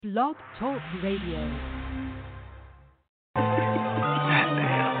Blog Talk Radio. Goddamn,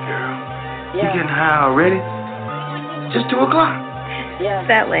 girl. You getting high already? It's just 2 o'clock. Yeah. Is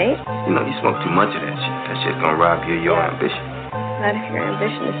that late? You know, you smoke too much of that shit. That shit's gonna rob you of your ambition. Not if your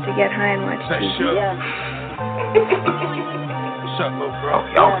ambition is to get high and watch TV. Yeah. What's up, little bro?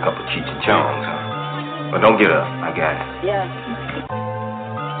 Y'all a couple Cheech and Chongs, huh? But don't get up. I got it. Yeah.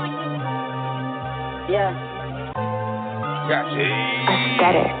 Yeah. Gotcha.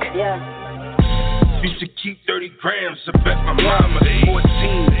 Aesthetic. Yeah. Used to keep 30 grams, I bet my mama 14.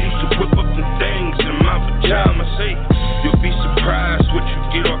 Used to whip up some things in my pajamas. Hey, you'll be surprised what you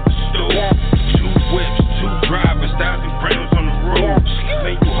get off the stove. 2 whips, 2 drivers, 1,000 grams on the road.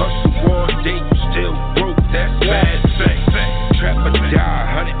 Man, you hustle all day, you still broke. That's bad thing. Trap or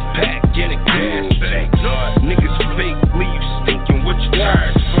die, 100 pack in a gas tank. Niggas fake, leave you stinking with your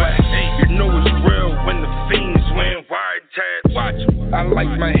tires flat. You know it's real when the fiends wearing wide tabs. Watch, I like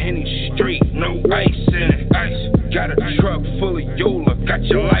my Henny straight, no ice in it. Ice, got a truck full of Yola, got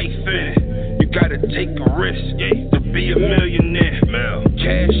your life in it. You gotta take a risk, to be a millionaire.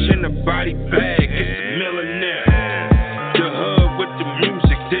 Cash in a body bag, it's a millionaire. The hood with the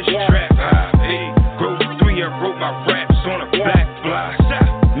music, this trap high. Hey, Growth 3, I wrote my raps on a back block.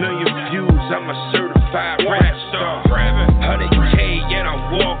 Million views, I'm a certified rap star. 100K and I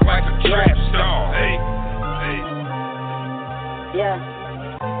walk like a trap star. Hey, hey. Yeah.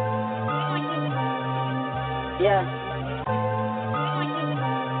 Yeah.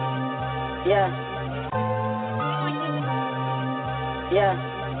 Yeah. Yeah.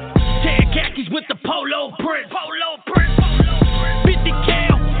 Tan khakis with the polo print. 50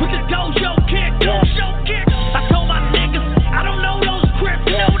 cal with the dojo kick. I told my niggas I don't know those grips,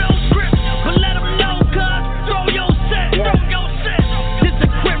 but let them know, cuz throw your set. This a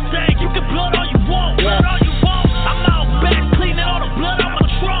grip thing, you can blood all you want. I'm out back cleaning all the blood out my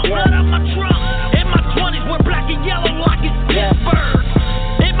trunk. In my 20s we're black and yellow like it's Pittsburgh.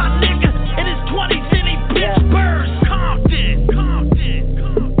 In my nigga in his 20s in he Pittsburgh. Compton.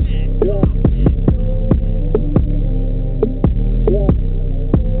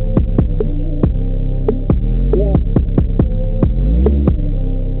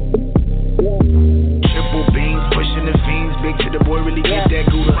 Triple beans, pushing the fiends, big to the boy, really get that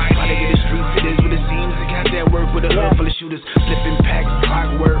Gouda. My nigga, the streets, it is what it seems. I got that work with a hood full of shooters, flipping packs,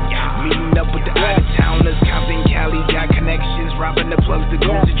 clockwork. Meeting up with the out-of-towners, Compton, Cali, got connections, robbing the plugs, the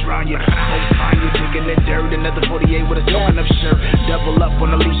goons to drown you. Whole time you digging the dirt, another 48 with a soaking up shirt. Double up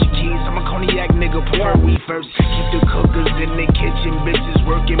on Alicia Keys, I'm a cognac nigga, prefer we first. Keep the cookers in the kitchen, bitches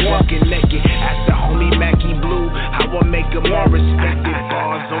working, bucking naked. Ask the homie Mackie Blue, how I make them more respected.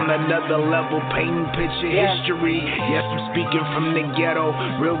 Bars on another level, painting picture history. Yes, I'm speaking from the ghetto,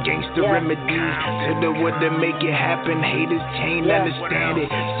 real gangster remedies. To the wood to make it happen, haters can't understand it.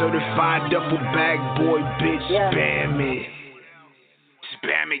 Certified duffel bag boy, bitch, spam it.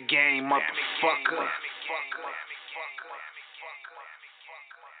 Spam it gang, motherfucker.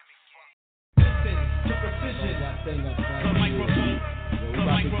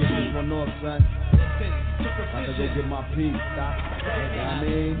 I gotta go get my piece, stop. I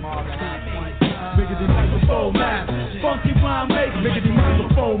mean, Miggity microphone man, funky rhyme make Miggity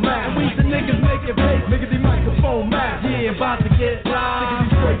microphone man. We the niggas make it big, Miggity microphone man. Yeah, about to get live. Miggity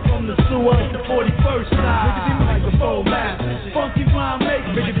straight from the sewer, the 41st side. Miggity microphone man, funky rhyme make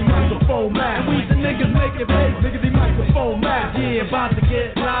Miggity microphone man. We the niggas make it big, Miggity microphone man. Yeah, about to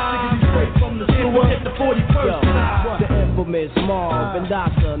get live. Miggity straight from the sewer, the 41st side. The infamous Marv and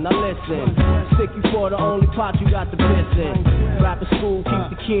Doctor, now listen. Stick you for the only pot you got the piss in. Rapper school, keep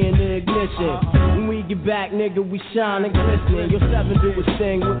the key in the ignition. When we get back, nigga, we shine and glistening. Your 7 do his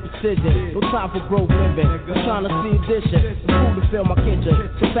thing with precision. No time for broke living. I'm trying to see addition. The food to fill my kitchen.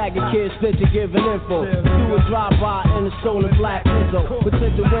 So faggot kids snitching, giving info. Do a drive-by in a stolen black Enzo.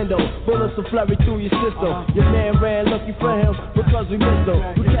 Potential window, bullets will flurry through your system. Your man ran looking for him because we missed him.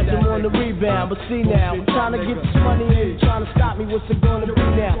 We kept him on the rebound, but see now, I'm trying to get this money in. Trying to stop me, what's it gonna be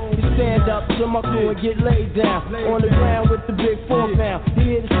now? You stand up to my crew and get laid down. On the ground with the big 4-pound. You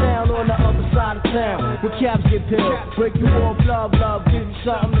hear the sound on the other side of town. Where caps get peeled. Break you off, love, give you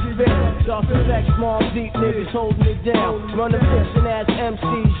something to feel. Dark effect, small, deep niggas holding it down. Running fiction ass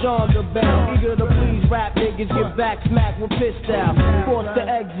MCs, genre bound. Eager to please rap niggas, get back smacked with piss style. Forced to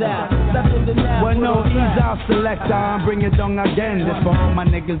exile. Left in the now. Well, no, ease Now select, I'm bring it down again. This for all my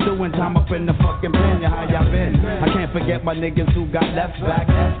niggas doing time up in the fucking pen. Yeah, how y'all been? I can't forget my niggas who got left back.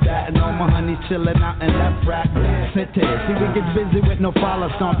 That's that, and all my honeys chillin' out in left rack. Sit there, see we get busy with no follow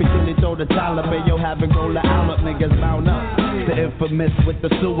stompy till they throw the Taliban. Yo, have it roll the out, niggas bound up. The infamous with the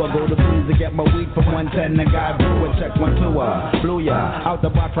sewer. Go to Queens to get my weed from 110. The guy blew it, check 1 2 blew ya out the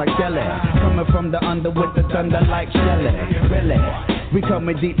box like jelly. Coming from the under with the thunder like Shelly. Really? We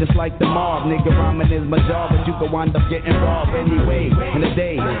coming deep just like the mob. Nigga rhyming is my job, but you can wind up getting robbed anyway. In a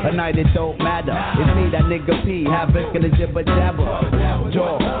day, a night, it don't matter. It's me, that nigga P, havoc in the jibber jabber.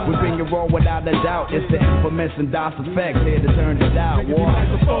 Jaw, we bring it raw without a doubt. It's the infamous and DOS effect, here to turn it out.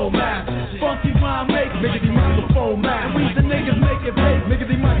 Microphone man, funky rhyme make, nigga the microphone man. We the niggas make it big, nigga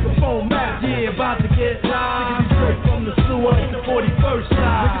the microphone man. Yeah, about to get live, nigga straight from the sewer to the 41st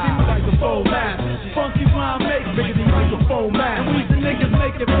side. Nigga the microphone man, funky rhyme make, nigga the microphone man. We the niggas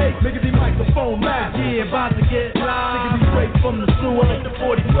make it big, nigga the microphone man. Yeah, about to get live, nigga the straight from the sewer to the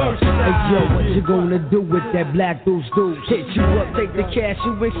 41st side. Hey yo, what you gonna do with that black dude's dude? Hit you up, take the cash,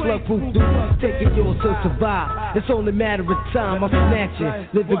 you ain't slug proof dude. Taking yours to survive, it's only a matter of time. I'm snatching,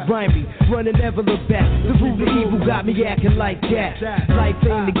 living grimy, running never look back. The root of evil got me acting like that. Life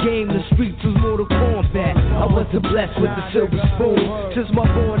ain't the game, the streets is Mortal Kombat. I wasn't blessed with the silver spoon. Since my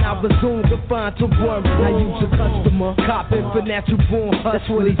born, I was soon confined to worm. I use a customer, copping for natural born. That's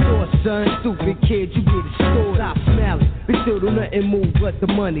what they thought, son. Stupid kid, you get it stored. Stop smiling, we still do nothing move but the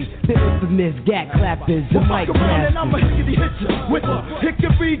money. The infamous gat clappers, the mic and I'm a hickety hit you with a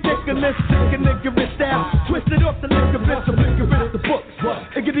hickory ridiculous, sick and niggerous style. Twisted off the licorice, the licorice, the books.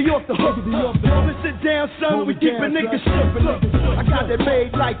 Hickety off the hook. Don't sit down, son, we keep a nigga shook. Look, I got that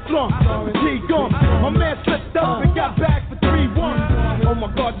made like flunk. T-Gum, my man slipped up and got back for 3-1. Oh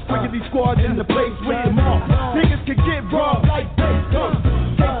my God, this wickedy squad in the place with them all. Niggas can get robbed like bass guns.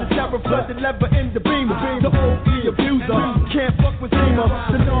 Take the terror, flood the lever in the beamer. The OE abuser, can't fuck with Zima.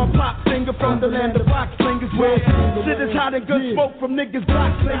 The non-pop singer from the land of rock slingers. Where shit is hot and good smoke from niggas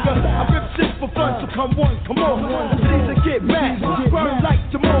block slinger. I rip shit for fun, so come on. The season get mad, burn like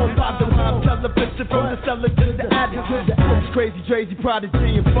tomorrow. By the rhyme, television from the cellar to the attic. It's crazy, crazy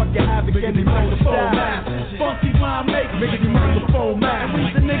prodigy and fucking havoc in the microphone man. Funky rhyme make, nigga the microphone man. We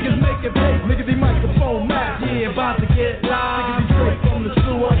the niggas make it big, nigga the microphone man. Yeah, about to get live, nigga the straight from the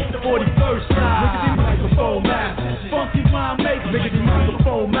sewer to the 41st side. Nigga the microphone man. Funky rhyme make, nigga the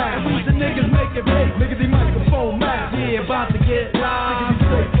microphone man. We the niggas make it big, nigga the microphone man. Yeah, about to get live, nigga the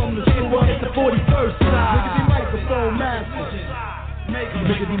straight from the sewer to the 41st side. Nigga the microphone man.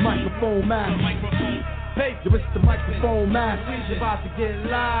 Nigga the microphone man. Hey, yo, it's the microphone man. We's about to get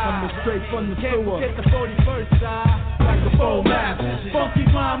live. Coming straight from the sewer. Get the 41st side. Microphone man. Funky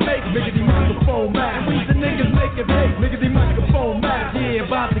rhyme make, nigga the microphone man. We the niggas make it big, nigga the microphone man. Yeah,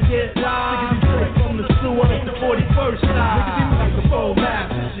 about to get live. Nigga the straight from the sewer to the 41st side. Nigga the microphone man.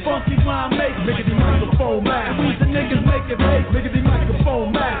 Funky rhyme make, nigga the microphone man. We the niggas make it big, nigga the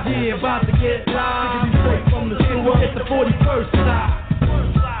microphone man. Yeah, about to get live. Nigga the straight from the sewer to the 41st side.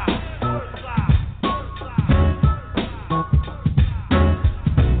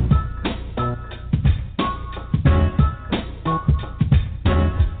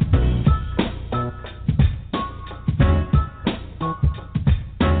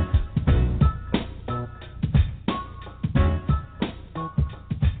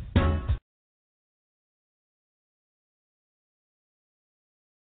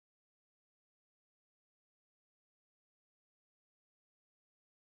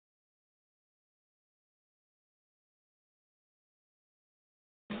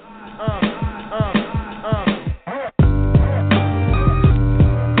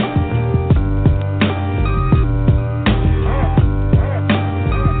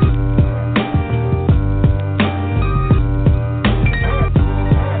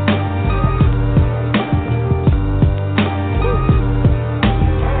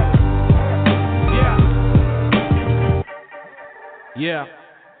 Yeah.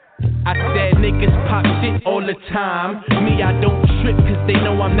 I said niggas pop shit all the time. Me, I don't trip cause they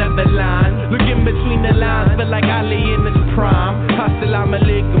know I'm never lying. Looking between the lines, feel like Ali in his prime. Assalamu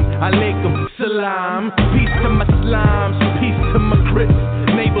alaikum, alaikum salam. Peace to my slimes, peace to my crips.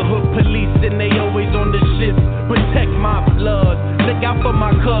 Neighborhood police and they always on the ship. Protect my blood, look out for my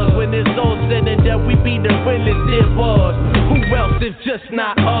cuz. When it's all said and done, we be the realest it was. Who else if just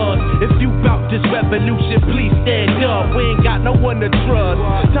not us? If you bout this revolution, please stand up. We ain't got no one to trust.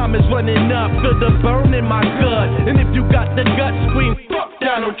 Time is running up, feel the burn in my gut. And if you got the guts, scream fuck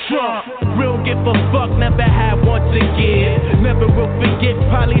Donald Trump. Real give a fuck, never had one to give. Never will forget,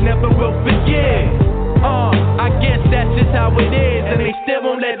 probably never will forget. I guess that's just how it is, and they still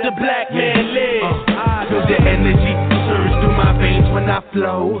won't let the black man live. Cause I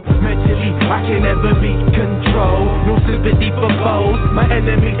flow. Mentally, I can never be controlled. No sympathy for foes, my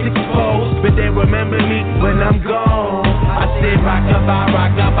enemies exposed, but they remember me when I'm gone. I say rockabye,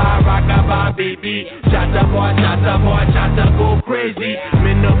 rockabye, rockabye, baby. Chatta boy, chatta go crazy.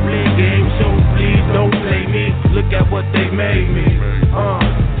 Men no play games, so please don't play me. Look at what they made me.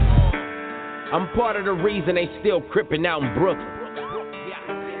 I'm part of the reason they still crippin' out in Brooklyn.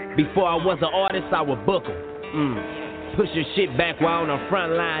 Before I was an artist, I would book 'em. Push your shit back while on the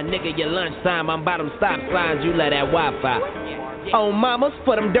front line. Nigga, your lunchtime, I'm by them stop signs, you let that Wi-Fi. On mamas,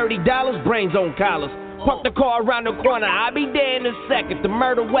 for them dirty dollars, brains on collars. Park the car around the corner, I'll be there in a second. The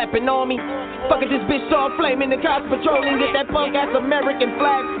murder weapon on me. Fuck it, this bitch all flaming, the cops patrolling. Get that punk ass American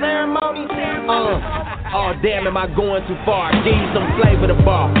flag ceremony. Oh damn, am I going too far? Give you some flavor to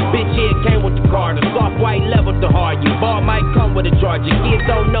bar. Bitch here came with the car, the soft white leveled the hard. Your bar might come with a charge. Your kids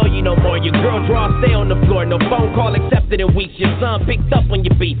don't know you no more. Your girl draw stay on the floor. No phone call accepted in weeks. Your son picked up when you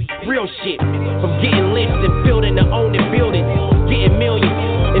beat. Real shit. From getting lynched and building to owning buildings. Getting millions.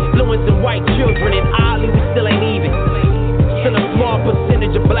 Influencing white children. And oddly we still ain't even. Still a small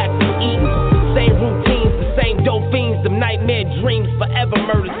percentage of blacks is eating. Same routines, the same dope fiends. Them nightmare dreams, forever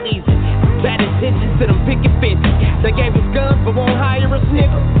murder season. Bad intentions to them picket fences. They gave us guns but won't hire us,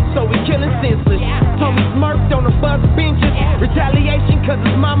 nigga. So we killing senseless. Told me smirked on the bus benches. Retaliation cause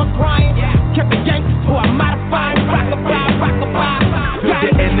his mama crying. Kept the gangsters who I modified. Rockabye, rockabye. Got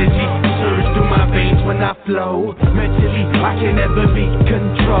the energy surge through my veins when I flow. Mentally, I can never be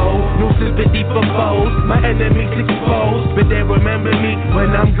controlled. No sympathy for foes, my enemies exposed, but they remember me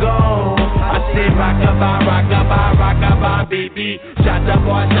when I'm gone. I say rockabye, rockabye, rockabye, baby. Chatta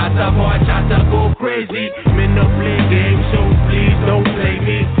boy, chatta go crazy. Men no play games, so please don't play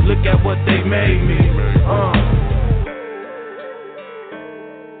me. Look at what they made me.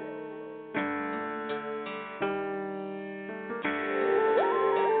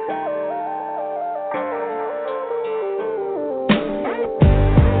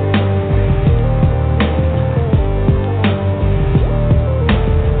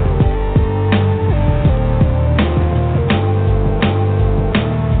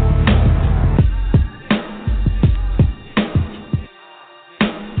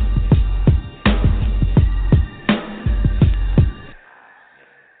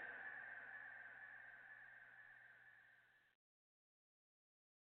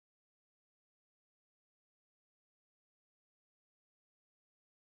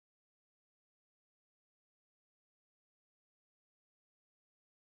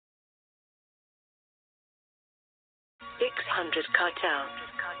 Cartel.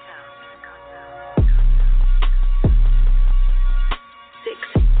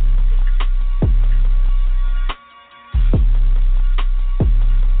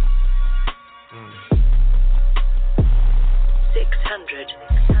 600.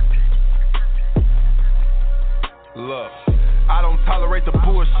 Look, I don't tolerate the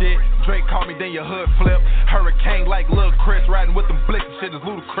bullshit. Drake called me, then your hood flip. Hurricane like Lil Chris, riding with them blicks and shit is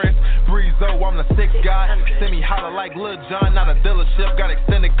ludicrous. Breezo, I'm the sixth guy. Send me holler like Lil John, not a dealership. Got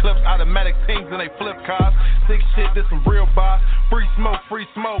extended clips, automatic things, and they flip cars. Sick shit, this some real boss. Free smoke,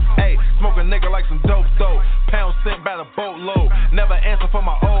 ayy. Smoke a nigga like some dope though. Pound sent by the boatload. Never answer for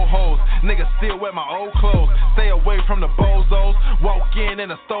my old hoes. Niggas still wear my old clothes. Stay away from the bozos. Walk in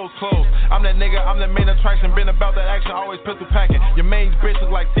the stove's closed. I'm that nigga, I'm the main attraction. Been about that action, always pistol packing. Your main bitch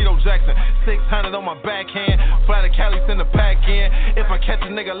look like Tito Jackson. 600 on my backhand. Fly the Cali, send the pack in. If I catch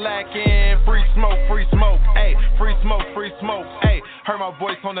a nigga lacking. Free smoke, ayy. Free smoke, ayy. Heard my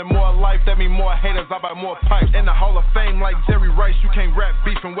voice on that more life. That mean more haters, I buy more pipes. In the Hall of Fame like Jerry Rice. You can't rap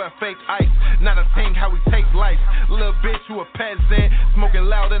beef and wear fake ice. Not a thing how we take life. Little bitch, you a peasant. Smoking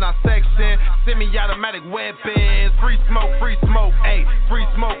loud in our section. Semi-automatic weapons. Free smoke, ayy. Free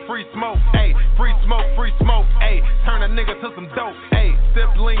smoke, ayy. Free smoke, ayy. Turn a nigga to some dope, ayy. Sip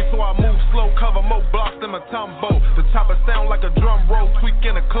lean so I move slow. Cover more blocks than my tumbo. The chopper sound like a drum roll. Tweak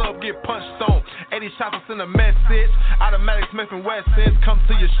in the club, get punched on. 80 shots in a message. Automatic Smith and Wessons. Come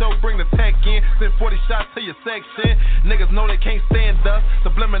to your show, bring the tech in. Send 40 shots to your section. Niggas know they can't stand us.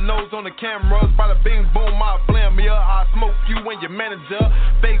 Subliminals on the cameras. Bada bing boom, I blam ya. I smoke you and your manager.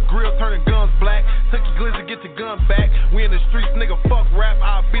 Fake grill turning guns black. Took your glizzy, get your gun back. We in the streets, nigga, fuck rap.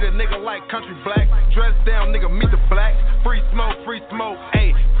 I beat a nigga like country black. Dress down, nigga, meet the black. Free smoke,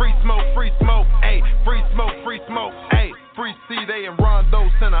 ayy. Free smoke, ayy. Free smoke, ayy. Free C-Day and Rondo,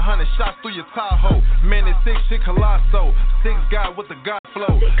 send 100 shots through your Tahoe. Man, it's sick shit colossal. Six guy with the God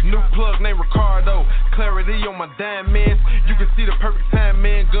flow. New plug named Ricardo. Clarity on my diamonds. You can see the perfect time,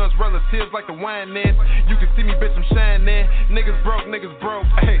 man. Guns relatives like the wine is. You can see me, bitch, I'm shining. Niggas broke,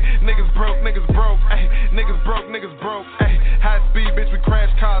 ayy. Niggas broke, ayy. High speed, bitch,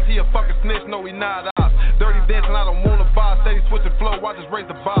 cars, he a fucking snitch, no he not ours. Dirty dancing, I don't wanna buy. Steady switching flow, I just raise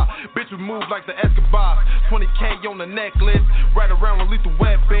the bar. Bitch, we move like the Escobar. 20K on the necklace, right around with lethal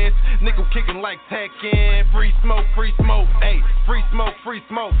weapons. Nickel kicking like Tekken. Free smoke, ayy. Free smoke, ayy. Free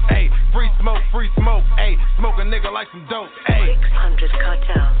smoke, ayy. Smoke a nigga like some dope, ayy. 600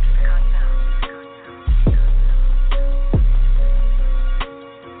 cartel.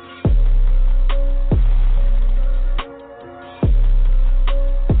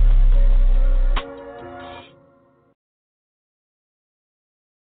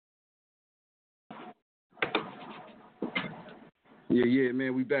 Yeah,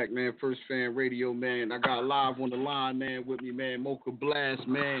 man, we back, man. First Fan Radio, man. I got live on the line, man, with me, man. Moka Blast,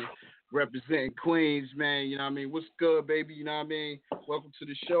 man, representing Queens, man. You know what I mean? What's good, baby? You know what I mean? Welcome to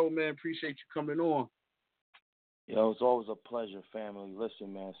the show, man. Appreciate you coming on. Yo, it's always a pleasure, family.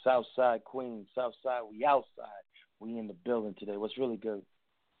 Listen, man, Southside Queens, Southside, we outside. We in the building today. What's really good?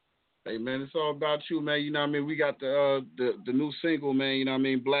 Hey, man, it's all about you, man. You know what I mean? We got the new single, man. You know what I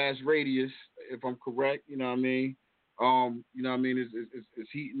mean? Blast Radius, if I'm correct. You know what I mean? You know what I mean? It's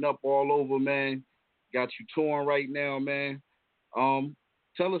heating up all over, man. Got you touring right now, man.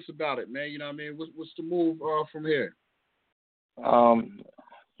 Tell us about it, man. You know what I mean? What's the move from here?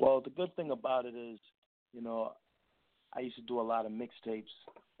 Well, the good thing about it is, you know, I used to do a lot of mixtapes,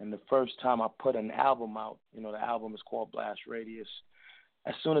 and the first time I put an album out, you know, the album is called Blast Radius.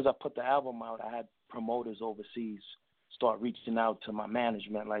 As soon as I put the album out, I had promoters overseas start reaching out to my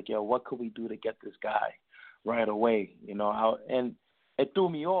management, like, yo, what could we do to get this guy right away, you know? And it threw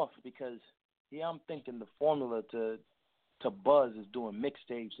me off because, yeah, I'm thinking the formula to buzz is doing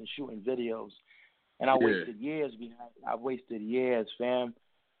mixtapes and shooting videos, and I wasted years behind. I wasted years, fam.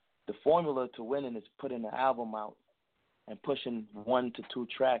 The formula to winning is putting an album out and pushing 1 to 2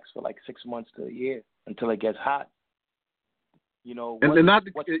 tracks for like 6 months to a year until it gets hot. You know, what's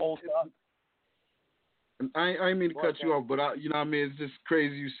supposed to... I ain't mean to cut you off, but you know what I mean? It's just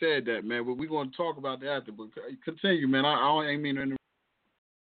crazy you said that, man. But we're going to talk about that after. But continue, man. I ain't mean to interrupt.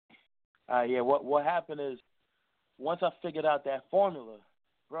 Yeah, what happened is once I figured out that formula,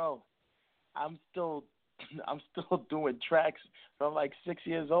 bro, I'm still doing tracks from like 6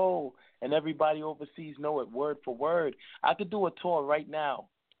 years old, and everybody overseas know it word for word. I could do a tour right now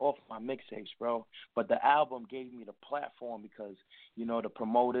off my mixtapes, bro, but the album gave me the platform because, you know, the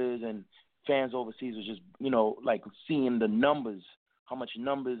promoters and fans overseas was just, you know, like seeing the numbers, how much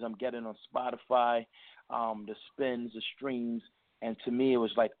numbers I'm getting on Spotify, the spins, the streams, and to me it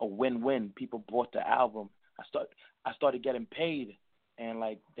was like a win-win. People bought the album. I started getting paid, and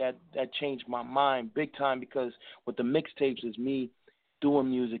like that changed my mind big time because with the mixtapes is me doing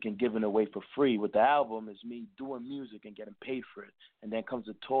music and giving away for free. With the album is me doing music and getting paid for it. And then comes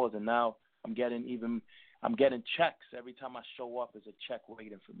the tours, and now I'm getting checks every time I show up. There's a check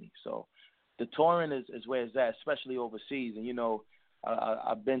waiting for me. So the touring is where it's at, especially overseas. And, you know,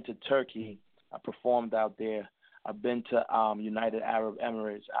 I've been to Turkey. I performed out there. I've been to United Arab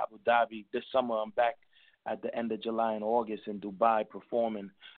Emirates, Abu Dhabi. This summer I'm back at the end of July and August in Dubai performing.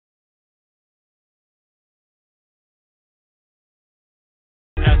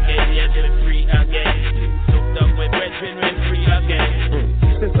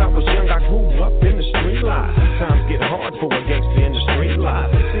 Since I was young, I grew up in the street life. Times get hard for a gangster in the street life.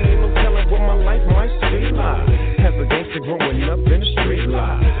 See, ain't no telling what my life might be like. As a gangster growing up in the street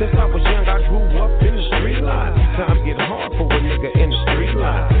life. Since I was young, I grew up in the street life. Times get hard for a nigga in the street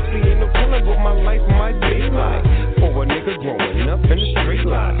life. See, ain't no telling what my life might be like. For a nigga growing up in the street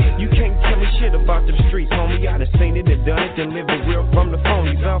life. You can't tell me shit about them streets, homie. I done seen it and done it, and living real from the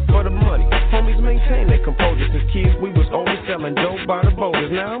phonies out for the money. Homies maintain their composure. Since kids, we was always selling dope by the boulders.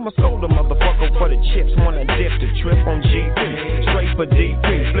 Now I'm a soda motherfucker for the chips. Wanna dip the trip on GP. Straight for DP.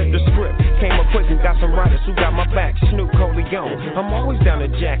 Flip the script. Came up quick and got some writers who got my back. Snoop Corleone. I'm always down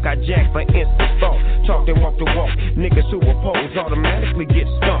to jack. I jack for instant thought. Talk and walk the walk. Niggas who oppose automatically get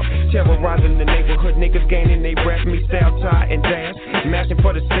stumped. Terrorizing the neighborhood. Niggas gaining they breath. Me style, tie, and dance. Mashing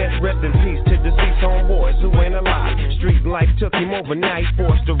for the set. Rest in peace to deceased homeboys who ain't alive. Street life took him over. Now he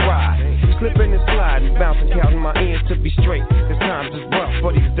forced to ride. Slipping and sliding. Bouncing, counting my ends to be straight. Cause times is rough.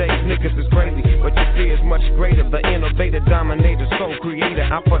 For these days, niggas is crazy, but your fear is much greater. The innovator, dominator, soul creator,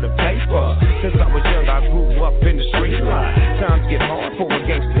 I'm for the paper. Since I was young, I grew up in the street life. Times get hard for a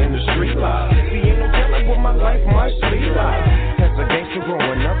gangster in the street life. See, ain't no telling what my life might be like. As a gangster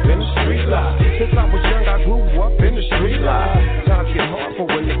growing up in the street life. Since I was young, I grew up in the street life. Times get hard for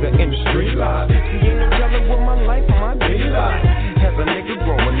a nigga in the street life. See, ain't no telling what my life might be like. As a nigga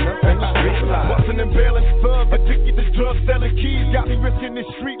growing up in the street life. Bustin' and bailing thugs, addicted to drugs, selling keys, got me risking this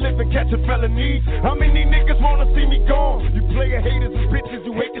street living. and catching felonies. How many niggas wanna see me gone? You player haters and bitches,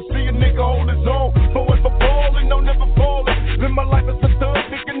 you hate to see a nigga hold his own. Forever falling, no never falling. Live my life as a thug,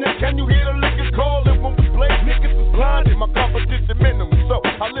 nigga, now can you hear the liquors calling? When we play, niggas is blinded, my competition minimum. So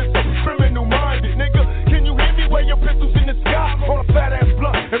I listen, criminal minded, nigga. Can you hear me where your pistols in the sky? On a fat ass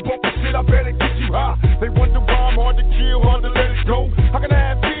blunt and bump the shit, I better get you high. They wonder why I'm hard to kill, hard to let it go. How can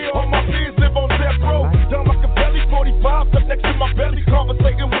I have fear? All my peers live on death row. Down like a belly, 45, stuck next to my belly,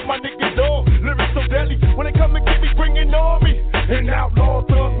 conversating with my niggas dog. Lyrics so deadly, when they come and get me, bringing on me. An outlaw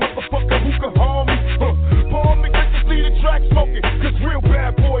thug, motherfucker, who can harm me? Paul McGinnis, lead the track smoking, cause real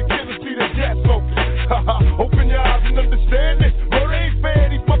bad boy killers see the gas smoking. Open your eyes and understand this. Bro, they ain't fair,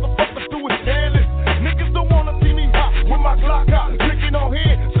 these motherfuckers do it standless. Niggas don't wanna see me hot with my Glock out, drinking on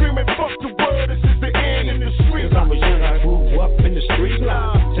here, screaming fuck the world, this is the end in the street. When I was young, I grew up in the street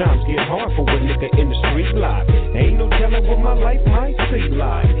life. Times get hard for a nigga in the street life. Ain't no telling what my life might see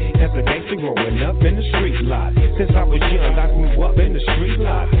like. As a gangster growing up in the street life. Since I was young, I grew up in the street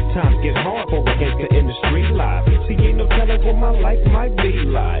life. Times get hard for a gangster in the street life. See, ain't no telling what my life might be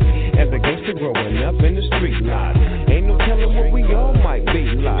like. As a gangster growing up in the street life. Ain't no telling what we all might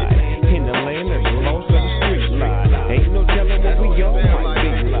be like. In the land of the lost of the street life. Ain't no telling what we all might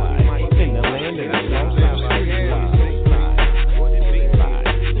be like. In the land of the lost of the street life.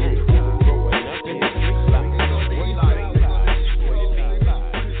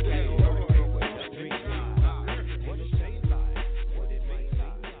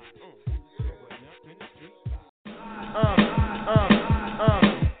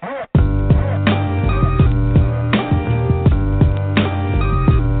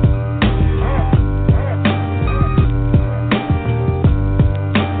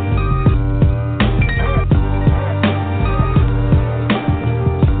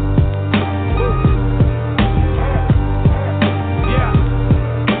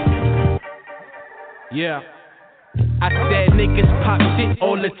 Yeah. I said niggas pop shit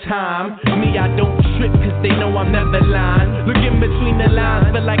all the time. Me, I don't trip cause they know I'm never lying. Looking between the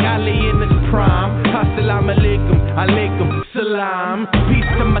lines, feel like Ali in his prime. Assalamu alaikum, alaikum, salam. Peace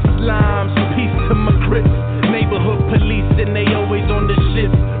to my slimes, peace to my crips. Neighborhood police and they always on the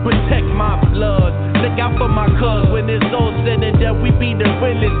shit. Protect my blood, look out for my cuz. When it's all said and done, we be the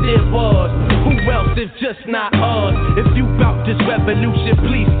realest it was. Who else if just not us? If you bout this revolution,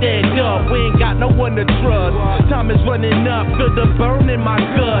 please stand up. We ain't got no one to trust. Time is running up, feel the burn in my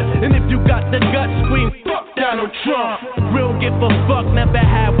gut. And if you got the guts, scream fuck Donald Trump. Real give a fuck, never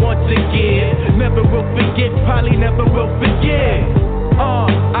had one to give. Never will forget, probably never will forget.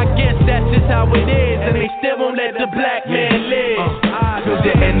 I guess that's just how it is, and they still won't let the black man live. Feel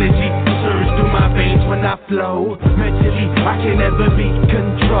the energy surge through my veins when I flow. Mentally, I can never be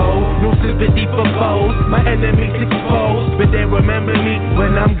controlled. No sympathy for foes, my enemies exposed, but they remember me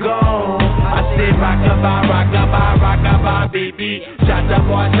when I'm gone. I said rockabye, rockabye, rockabye, baby. Shatta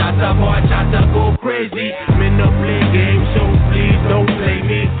boy, shatta go crazy. Men don't play games, so please don't play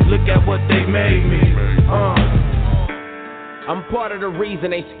me. Look at what they made me. I'm part of the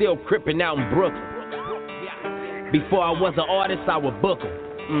reason they still crippin' out in Brooklyn. Before I was an artist, I would book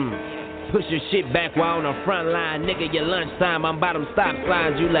 'em. Push your shit back while on the front line. Nigga, your lunchtime, I'm by them stop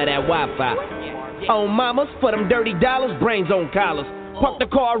signs, you let that Wi-Fi. On mamas, for them dirty dollars, brains on collars. Park the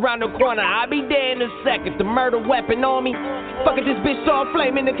car around the corner, I'll be there in a second. The murder weapon on me. Fuck it, this bitch saw a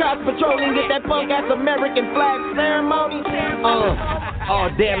flame in the cops patrolling. Get that punk ass American flag ceremony. Oh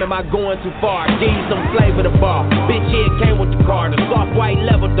damn, am I going too far? Give you some flavor to bar. Bitch, here came with the car. The soft white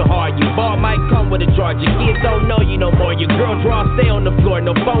leveled the hard. Your bar might come with a charge. Your kids don't know you no more. Your girl draw, stay on the floor.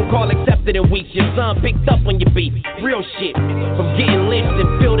 No phone call accepted in weeks. Your son picked up on your beat. Real shit. From getting lynched and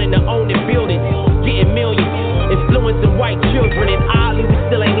building to owning buildings. Getting millions. Influencing white children in Ireland, we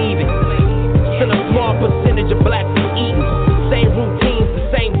still ain't even. Still a small percentage of blacks is eating. Same routines, the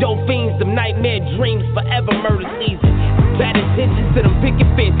same dope fiends, them nightmare dreams, forever murder season. Bad intentions to them picket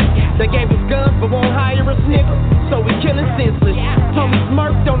fences. They gave us guns but won't hire us niggas, so we killing senseless. Tommy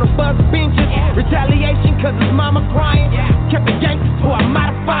smirked on the bus benches. Retaliation cause his mama crying. Kept the gangsters who I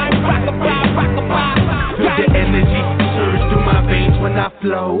modified. Rockabye, rockabye. Feel the energy surge through my veins when I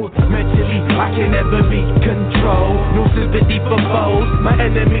flow. Mentally, I can never be controlled. No sympathy for foes, my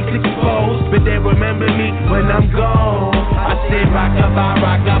enemies exposed, but they remember me when I'm gone. I say rockabye,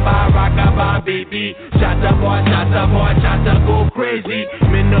 rockabye, rockabye, baby. Shatta boy, shatta go crazy.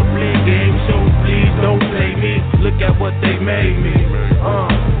 Men don't play games, so please don't play me. Look at what they made me.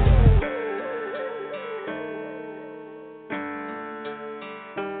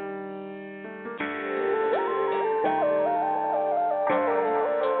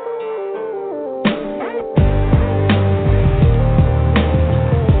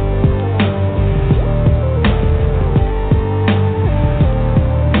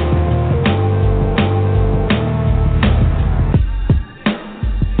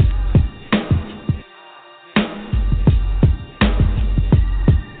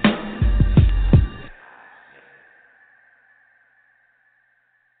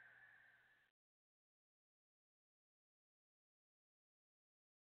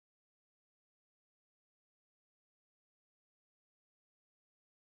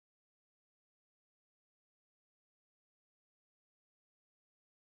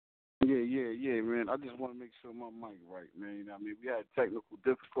 Yeah, man. I just want to make sure my mic right, man. You know what I mean? We had technical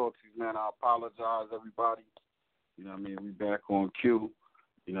difficulties, man. I apologize, everybody. You know what I mean? We back on cue.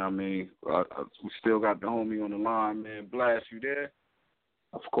 You know what I mean? We still got the homie on the line, man. Blast, you there?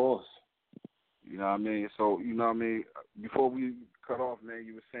 Of course. You know what I mean? So, you know what I mean? Before we cut off, man,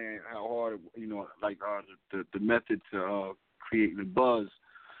 you were saying how hard, you know, like the method to creating the buzz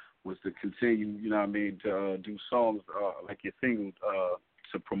was to continue, you know what I mean, to do songs like your single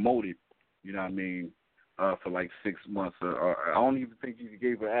to promote it, you know what I mean, for like 6 months. I don't even think you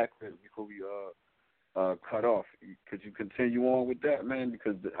gave an accurate before we cut off. Could you continue on with that, man?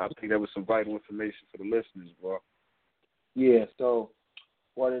 Because I think that was some vital information for the listeners, bro. Yeah, so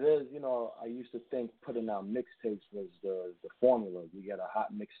what it is, you know, I used to think putting out mixtapes was the formula. You get a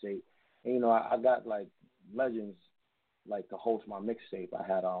hot mixtape. And, you know, I got, like, legends, like, to host my mixtape. I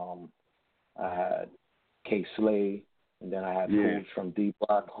had K. Slay, and then I had Fools from D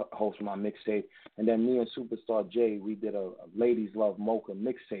Block host my mixtape. And then me and Superstar J, we did a Ladies Love Moka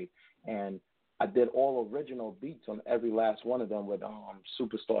mixtape. And I did all original beats on every last one of them with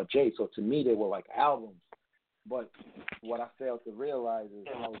Superstar J. So to me, they were like albums. But what I failed to realize is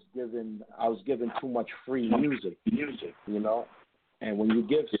I was given too much free music, you know. And when you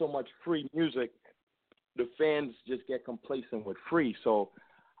give so much free music, the fans just get complacent with free. So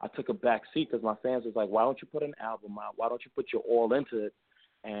I took a back seat because my fans was like, why don't you put an album out? Why don't you put your all into it?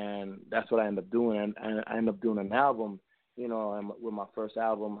 And that's what I ended up doing. And I ended up doing an album, you know, and with my first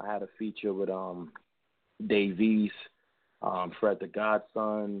album, I had a feature with Dave East, Fred the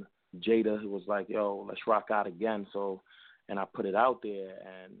Godson, Jada, who was like, yo, let's rock out again. So, and I put it out there,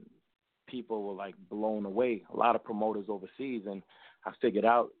 and people were like blown away. A lot of promoters overseas, and I figured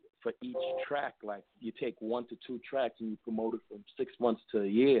out for each track, like you take 1 to 2 tracks and you promote it from 6 months to a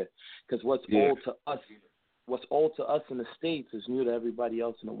year. Because what's old to us in the States is new to everybody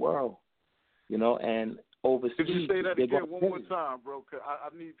else in the world, you know. And overseas, could you say that again one more time, bro? Cause I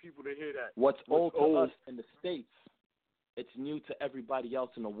need people to hear that. What's old to us in the States, it's new to everybody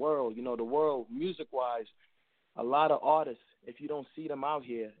else in the world. You know, the world, music-wise, a lot of artists, if you don't see them out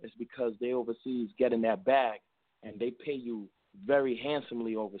here, it's because they overseas getting that bag, and they pay you very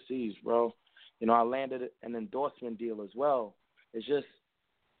handsomely overseas, bro. You know, I landed an endorsement deal as well. It's just,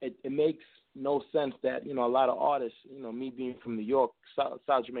 it makes no sense that, you know, a lot of artists, you know, me being from New York,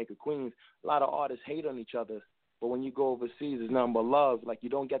 South Jamaica, Queens, a lot of artists hate on each other. But when you go overseas, it's nothing but love. Like, you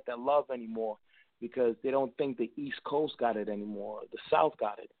don't get that love anymore because they don't think the East Coast got it anymore. The South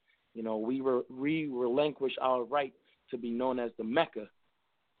got it. You know, we relinquish our right to be known as the Mecca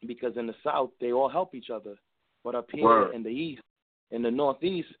because in the South, they all help each other. But up here in the East, in the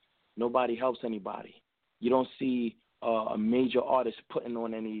Northeast, nobody helps anybody. You don't see a major artist putting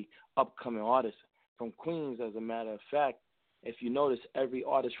on any upcoming artists. From Queens, as a matter of fact, if you notice, every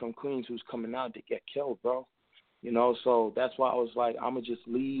artist from Queens who's coming out, they get killed, bro. You know, so that's why I was like, I'm going to just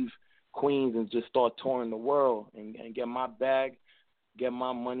leave Queens and just start touring the world and get my bag, get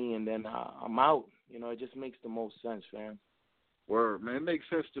my money, and then I'm out. You know, it just makes the most sense, man. Word, man. It makes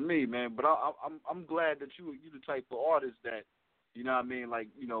sense to me, man. But I'm glad that you the type of artist that, you know what I mean, like,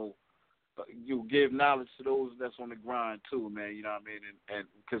 you know, you give knowledge to those that's on the grind too, man. You know what I mean? And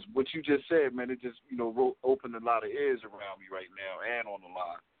because what you just said, man, it just, you know, opened a lot of ears around me right now and on the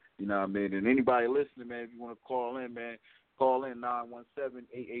line. You know what I mean? And anybody listening, man, if you want to call in, man, call in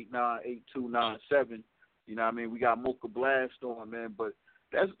 917-889-8297. You know what I mean? We got Moka Blast on, man. But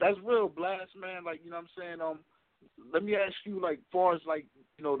that's real Blast, man. Like, you know what I'm saying? Let me ask you, like, far as, like,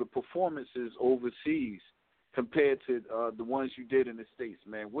 you know, the performances overseas compared to the ones you did in the States,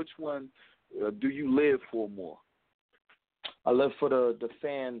 man, which one do you live for more? I live for the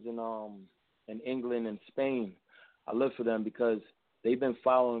fans in England and Spain. I live for them because they've been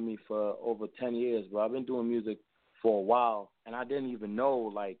following me for over 10 years, bro. I've been doing music for a while, and I didn't even know,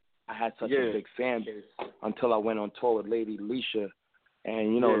 like, I had such a big fan base until I went on tour with Lady Leisha.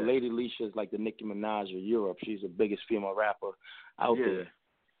 And, you know, Lady Leisha is like the Nicki Minaj of Europe. She's the biggest female rapper out there.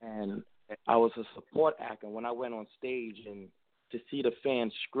 And I was a support act, and when I went on stage and to see the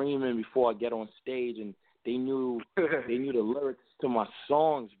fans screaming before I get on stage, and they knew the lyrics to my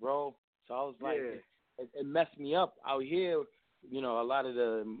songs, bro. So I was like, it messed me up out here. You know, a lot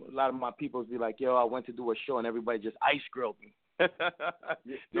of my people be like, yo, I went to do a show and everybody just ice grilled me.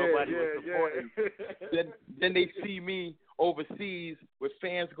 Nobody was supporting. Then they see me overseas with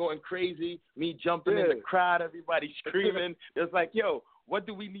fans going crazy, me jumping in the crowd, everybody screaming. It's like, yo, what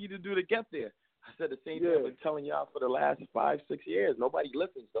do we need to do to get there? I said the same thing I've been telling y'all for the last 5-6 years. Nobody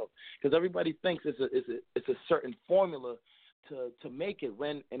listens though, because everybody thinks it's a certain formula to make it.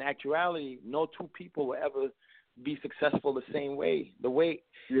 When in actuality, no two people will ever be successful the same way. The way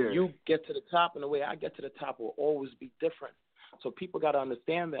you get to the top and the way I get to the top will always be different. So people got to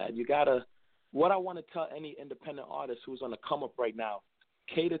understand that. You got to, what I want to tell any independent artist who's on the come up right now,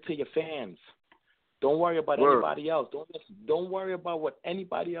 cater to your fans. Don't worry about anybody else. Don't worry about what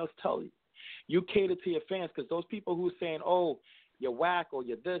anybody else tells you. You cater to your fans, because those people who are saying, oh, you're whack or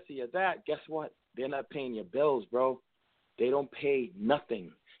you're this or you're that, guess what? They're not paying your bills, bro. They don't pay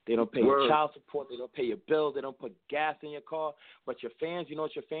nothing. They don't pay your child support. They don't pay your bills. They don't put gas in your car. But your fans, you know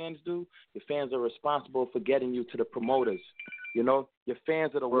what your fans do? Your fans are responsible for getting you to the promoters. You know, your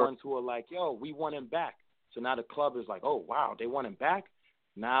fans are the ones who are like, yo, we want him back. So now the club is like, oh, wow, they want him back?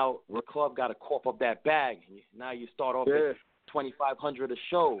 Now the club got to cough up that bag. Now you start off at $2,500 a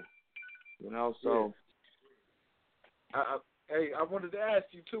show. You know, so. Hey, I wanted to ask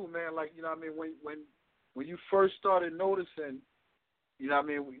you too, man. Like, you know, what I mean, when you first started noticing, you know, what I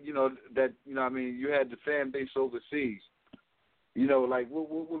mean, you know that, you know, what I mean, you had the fan base overseas. You know, like, what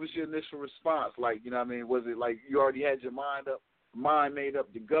was your initial response? Like, you know, what I mean, was it like you already had your mind made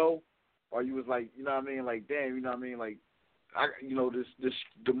up to go, or you was like, you know, what I mean, like, damn, you know, what I mean, like, you know, this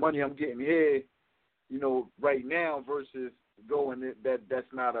the money I'm getting here, you know, right now versus going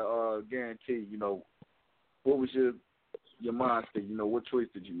that's not a guarantee. You know, what was your mind state? You know, what choice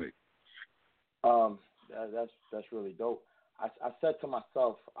did you make? That's really dope. I said to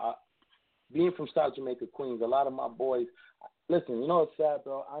myself, being from South Jamaica, Queens, a lot of my boys. Listen, you know what's sad,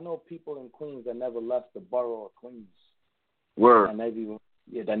 bro? I know people in Queens that never left the borough of Queens. Word. That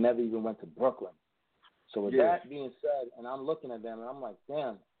never even went to Brooklyn. So with that being said, and I'm looking at them and I'm like,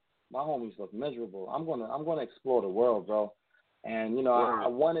 damn, my homies look miserable. I'm gonna explore the world, bro. And you know, I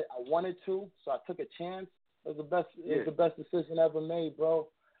wanted to, so I took a chance. It was the best decision ever made, bro.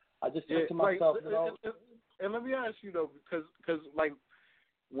 I just said to myself, you know. And let me ask you though, because like,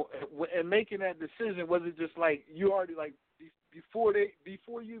 in making that decision, was it just like you already like before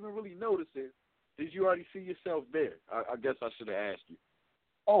you even really noticed it? Did you already see yourself there? I guess I should have asked you.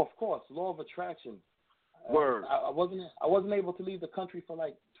 Oh, of course, law of attraction. Word. I wasn't able to leave the country for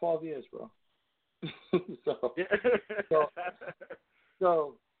like 12 years, bro.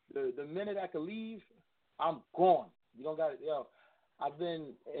 so the minute I could leave, I'm gone. You don't got it, yo. I've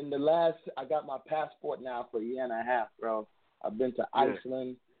been I got my passport now for a year and a half, bro. I've been to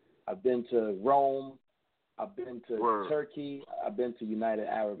Iceland. I've been to Rome. I've been to Turkey. I've been to United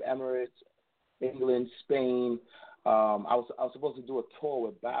Arab Emirates, England, Spain. I was supposed to do a tour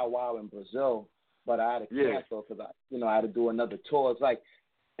with Bow Wow in Brazil, but I had to cancel because I had to do another tour.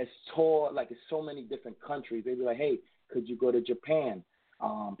 It's so many different countries. They'd be like, hey, could you go to Japan?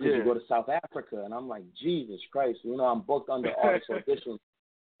 Could you go to South Africa? And I'm like, Jesus Christ, you know, I'm booked under artist audition,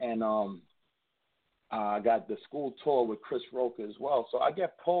 and I got the school tour with Chris Roker as well. So I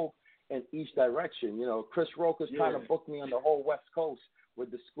get pulled in each direction. You know, Chris Roker's trying to book me on the whole West Coast with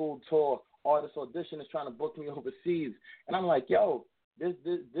the school tour. Artist audition is trying to book me overseas, and I'm like, yo, this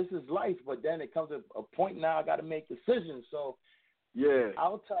is life. But then it comes to a point now I got to make decisions. So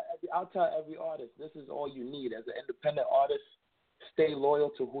I'll tell every artist, this is all you need as an independent artist. Stay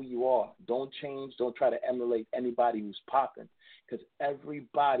loyal to who you are. Don't change. Don't try to emulate anybody who's popping, because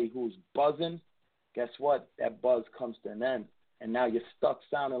everybody who's buzzing, guess what? That buzz comes to an end, and now you're stuck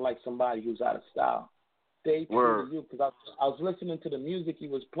sounding like somebody who's out of style. Stay true to you, because I was listening to the music he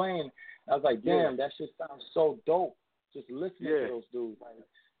was playing. I was like, damn, that shit sounds so dope. Just listening to those dudes. Like,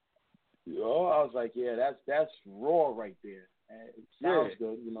 I was like, yeah, that's raw right there. And it sounds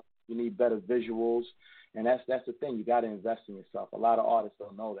good. You know, you need better visuals, and that's the thing. You got to invest in yourself. A lot of artists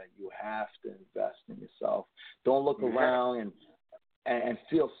don't know that. You have to invest in yourself. Don't look around and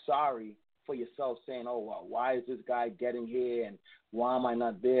feel sorry for yourself, saying, oh, well, why is this guy getting here and why am I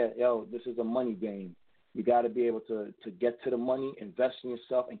not there? Yo, this is a money game. You got to be able to get to the money, invest in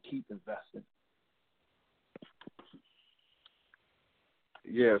yourself, and keep investing.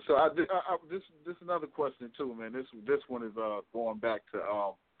 Yeah. So this is another question too, man. This one is going back to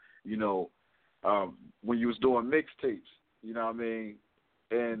you know, when you was doing mixtapes. You know what I mean?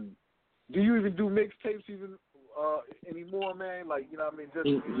 And do you even do mixtapes even anymore, man? Like, you know what I mean?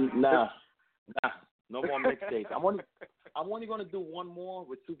 Just nah, no more mixtapes. I'm only going to do one more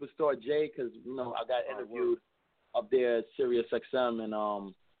with Superstar J, because, you know, I got interviewed up there at Sirius XM,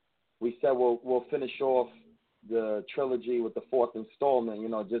 and we said we'll finish off the trilogy with the fourth installment. You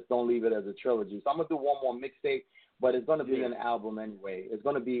know, just don't leave it as a trilogy. So I'm going to do one more mixtape, but it's going to be an album anyway. It's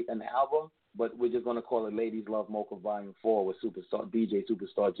going to be an album, but we're just going to call it Ladies Love Moka Volume 4 with DJ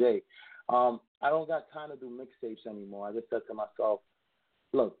Superstar J. I don't got time to do mixtapes anymore. I just said to myself,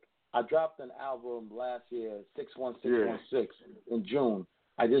 look, I dropped an album last year, 61616, in June.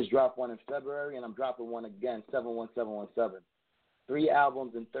 I just dropped one in February, and I'm dropping one again, 71717. 3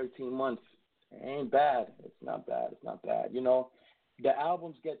 albums in 13 months. It ain't bad. It's not bad. It's not bad. You know, the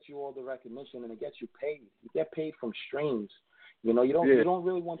albums get you all the recognition, and it gets you paid. You get paid from streams. You know, you don't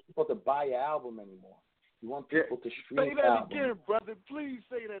really want people to buy your album anymore. You want people to stream. Say that again, brother. Please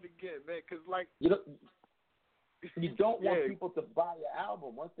say that again, man. Because you don't want people to buy your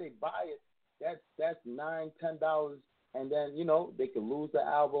album. Once they buy it, that's $9-10, and then they could lose the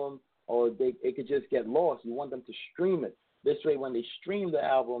album or it could just get lost. You want them to stream it. This way, when they stream the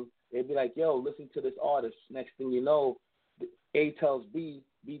album, they'd be like, "Yo, listen to this artist." Next thing you know, A tells B,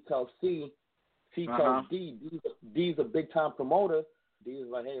 B tells C, C tells D. D's a big time promoter. D is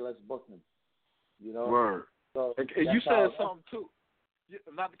like, "Hey, let's book him." Word. So and you said something too.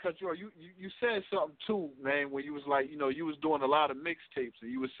 Not to cut you off. You said something too, man. When you was like, you was doing a lot of mixtapes,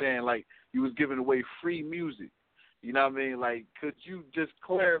 and you was saying like you was giving away free music. You know what I mean? Like, could you just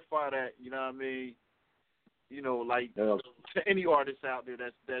clarify that? You know what I mean? Like to any artist out there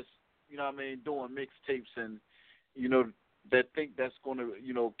that's doing mixtapes and that think that's going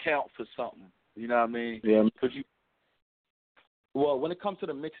to count for something. You know what I mean? Yeah. Could you? Well, when it comes to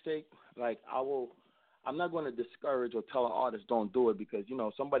the mixtape, like I'm not going to discourage or tell an artist don't do it because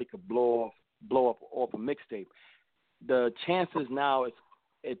somebody could blow up off a mixtape. The chances now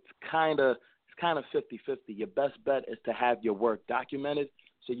it's kind of 50-50. Your best bet is to have your work documented.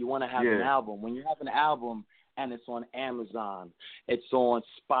 So you want to have an album. When you have an album and it's on Amazon, it's on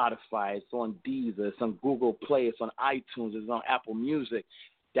Spotify, it's on Deezer, it's on Google Play, it's on iTunes, it's on Apple Music,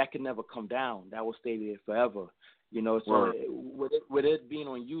 that can never come down. That will stay there forever. So with it being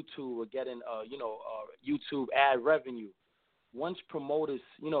on YouTube or getting YouTube ad revenue, once promoters,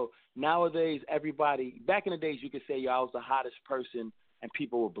 nowadays everybody, back in the days you could say, I was the hottest person and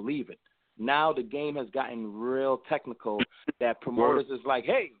people would believe it. Now the game has gotten real technical that promoters is like,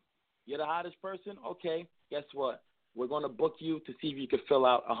 hey, you're the hottest person? Okay, guess what? We're going to book you to see if you could fill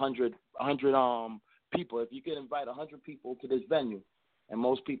out 100 people. If you could invite 100 people to this venue. And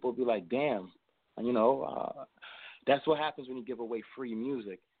most people will be like, damn, that's what happens when you give away free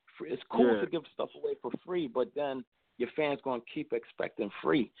music. It's cool to give stuff away for free, but then your fans going to keep expecting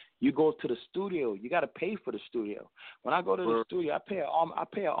free. You go to the studio, you got to pay for the studio. When I go to the studio, I pay an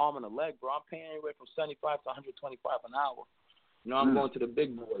arm and a leg, bro. I'm paying anywhere from $75 to $125 an hour. I'm going to the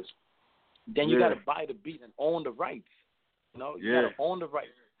big boys. Then you got to buy the beat and own the rights. You got to own the rights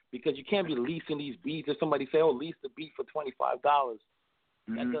because you can't be leasing these beats. If somebody say, lease the beat for $25.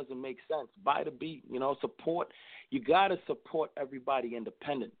 That doesn't make sense. Buy the beat, support. You got to support everybody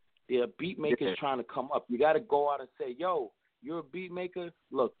independent. There are beat makers trying to come up. You got to go out and say, yo, you're a beat maker?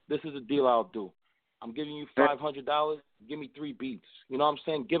 Look, this is a deal I'll do. I'm giving you $500. Give me 3 beats. You know what I'm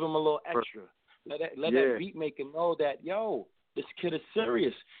saying? Give them a little extra. Let that beat maker know that, yo, this kid is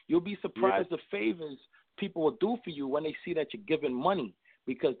serious. You'll be surprised the favors people will do for you when they see that you're giving money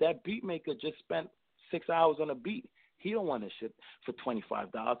because that beat maker just spent 6 hours on a beat. He don't want this shit for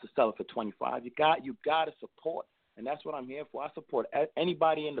 $25 to sell it for $25. You got to support, and that's what I'm here for. I support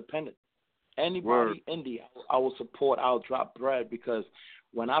anybody independent, anybody indie. I will support. I'll drop bread because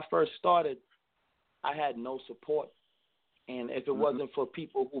when I first started, I had no support, and if it wasn't for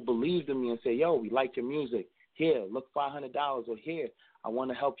people who believed in me and say, "Yo, we like your music. Here, look, $500," or here, I want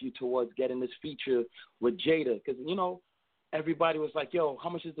to help you towards getting this feature with Jada, because everybody was like, "Yo,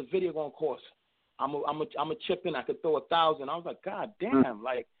 how much is the video gonna cost?" I'm a chip in. I could throw 1,000. I was like, God damn!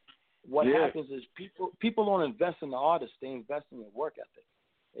 Like, what happens is people don't invest in the artist. They invest in your work ethic.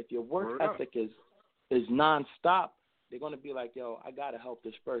 If your work ethic is nonstop, they're gonna be like, yo, I gotta help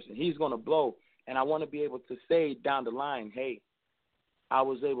this person. He's gonna blow, and I want to be able to say down the line, hey, I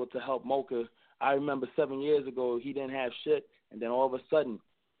was able to help Moka. I remember 7 years ago he didn't have shit, and then all of a sudden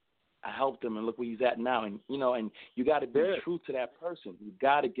I helped him, and look where he's at now. And and you got to be true to that person. You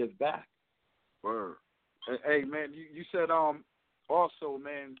got to give back. Word. Hey, man, you said also,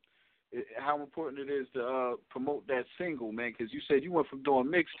 man, how important it is to promote that single, man, because you said you went from doing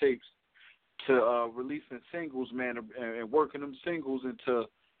mixtapes to releasing singles, man, and working them singles into,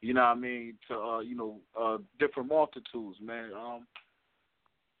 different multitudes, man.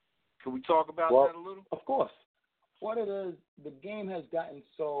 Can we talk about that a little? Of course. What it is, the game has gotten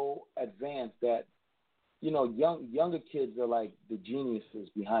so advanced that younger kids are like the geniuses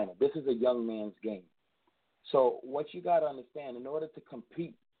behind it. This is a young man's game. So what you got to understand, in order to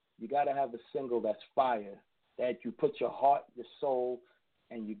compete, you got to have a single that's fire, that you put your heart, your soul,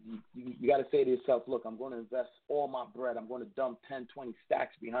 and you got to say to yourself, look, I'm going to invest all my bread. I'm going to dump 10, 20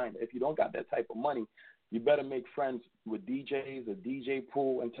 stacks behind it. If you don't got that type of money, you better make friends with DJs or DJ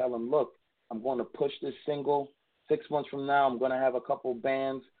pool and tell them, look, I'm going to push this single 6 months from now, I'm going to have a couple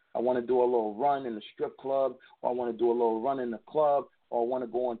bands. I want to do a little run in the strip club, or I want to do a little run in the club, or I want to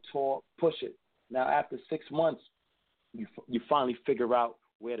go on tour, push it. Now, after 6 months, you finally figure out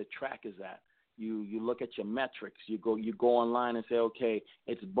where the track is at. You look at your metrics. You go online and say, okay,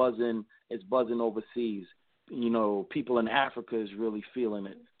 it's buzzing overseas. People in Africa is really feeling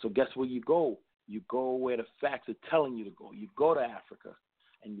it. So guess where you go? You go where the facts are telling you to go. You go to Africa,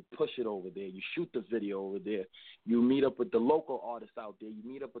 and you push it over there. You shoot the video over there. You meet up with the local artists out there. You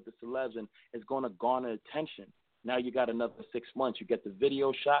meet up with the celebs, and it's going to garner attention. Now you got another 6 months. You get the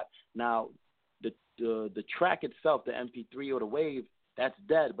video shot. Now the track itself, the MP3 or the wave, that's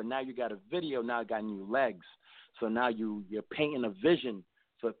dead. But now you got a video. Now it got new legs. So now you're painting a vision.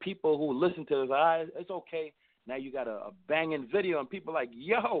 So people who listen to this, it's okay. Now you got a banging video, and people are like,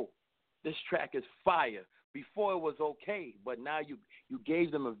 yo, this track is fire. Before it was okay, but now you gave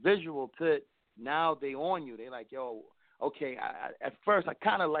them a visual to it. Now they on you. They like, yo, okay. At first I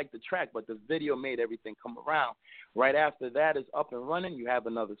kind of liked the track, but the video made everything come around. Right after that is up and running. You have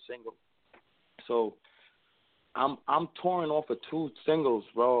another single. So I'm touring off of 2 singles,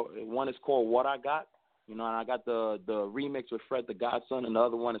 bro. One is called What I Got, and I got the remix with Fred the Godson, and the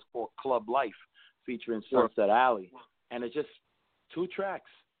other one is called Club Life, featuring Sunset Alley, and it's just 2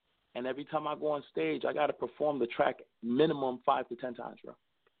 tracks. And every time I go on stage, I got to perform the track minimum 5 to 10 times, bro.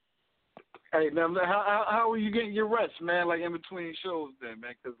 Hey, now how are you getting your rest, man? Like in between shows, then,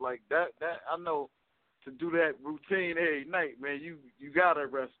 man? Because like that I know to do that routine every night, man. You gotta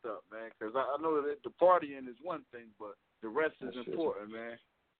rest up, man. Because I know that the partying is one thing, but the rest is important, man.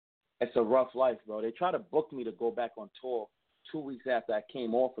 It's a rough life, bro. They try to book me to go back on tour 2 weeks after I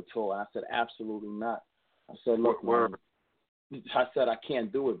came off a tour, and I said absolutely not. I said, look, man. I said, I can't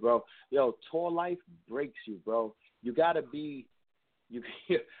do it, bro. Yo, tour life breaks you, bro. You got to be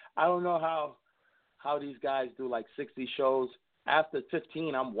I don't know how these guys do like 60 shows. After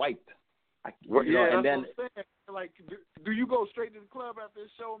 15, I'm wiped. And then, what I'm saying. Like, do you go straight to the club after the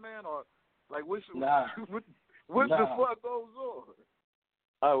show, man? Or, like, what the fuck goes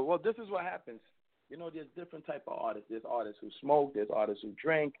on? Well, this is what happens. There's different type of artists. There's artists who smoke. There's artists who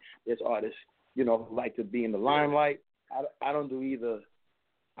drink. There's artists, who like to be in the limelight. I don't do either.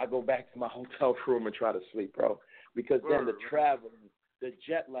 I go back to my hotel room and try to sleep, bro. Because then the traveling, the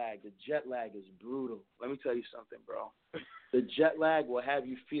jet lag is brutal. Let me tell you something, bro. The jet lag will have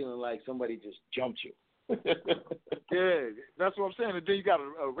you feeling like somebody just jumped you. Yeah, that's what I'm saying. And then you got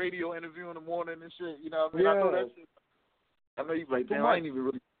a radio interview in the morning and shit. You know what I mean? Yeah. I know that shit. I know you like, damn, I ain't even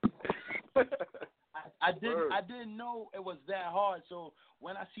really. I didn't know it was that hard. So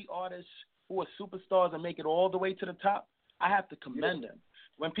when I see artists who are superstars and make it all the way to the top, I have to commend them.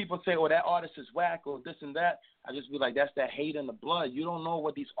 When people say, oh, that artist is whack or this and that, I just be like, that's that hate in the blood. You don't know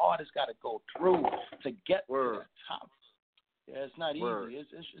what these artists got to go through to get to the top. Yeah, it's not easy.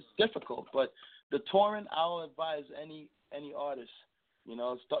 It's difficult. But the touring, I'll advise any artist,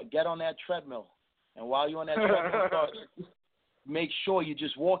 get on that treadmill. And while you're on that treadmill, make sure you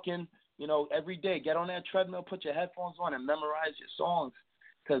just walk in, every day. Get on that treadmill, put your headphones on, and memorize your songs.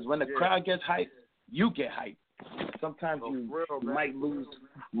 Because when the crowd gets hyped, you get hyped. Sometimes you might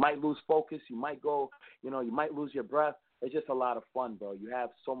lose focus. You might go, you might lose your breath. It's just a lot of fun, bro. You have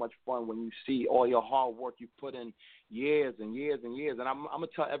so much fun when you see all your hard work you put in years and years and years. And I'm going to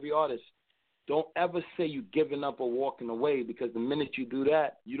tell every artist, don't ever say you're giving up or walking away, because the minute you do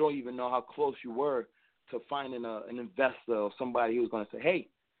that, you don't even know how close you were to finding an investor or somebody who's going to say, hey,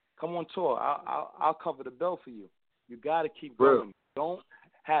 come on tour. I'll cover the bill for you. You got to keep going. Don't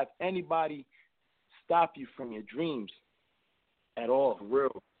have anybody stop you from your dreams at all.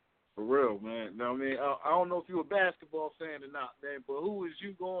 For real, man. Now, I mean, I don't know if you're a basketball fan or not, man, but who is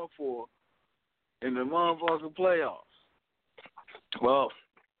you going for in the motherfucking playoffs? Well,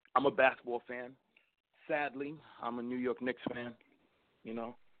 I'm a basketball fan. Sadly, I'm a New York Knicks fan. You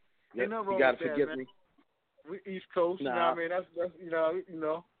got to forgive me. We East Coast, nah. You know what I mean? That's you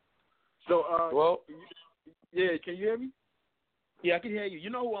know. So, well, yeah, can you hear me? Yeah, I can hear you.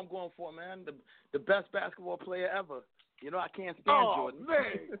 You know who I'm going for, man? The best basketball player ever. I can't stand Jordan.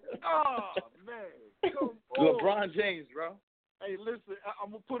 Man. Come on. LeBron James, bro. Hey, listen,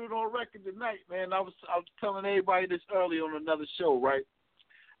 I'm going to put it on record tonight, man. I was telling everybody this early on another show, right?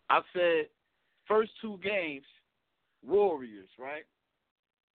 I said, first 2 games, Warriors, right?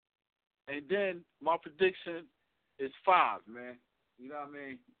 And then my prediction is 5, man. You know what I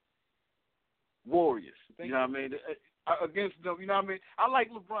mean? Warriors. You know what I mean? Against them, you know what I mean? I like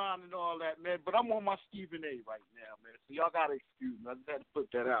LeBron and all that, man, but I'm on my Stephen A right now, man. So y'all gotta excuse me. I just had to put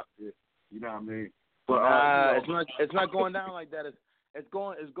that out there. You know what I mean? But it's not going down like that. It's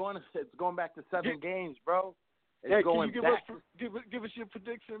going back to 7 games, bro. Hey, can you give us your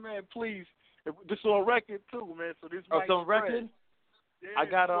prediction, man, please? This is on record too, man. So this. It's on record. Yeah, I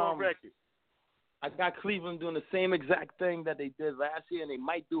got on record. I got Cleveland doing the same exact thing that they did last year, and they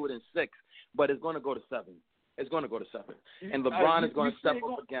might do it in 6, but it's going to go to 7. It's going to go to 7, and LeBron is going to step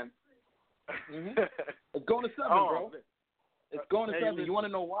up again. Mm-hmm. It's going to 7, bro. It's going to 7. You want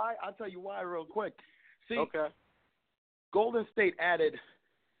to know why? I'll tell you why real quick. See, Golden State added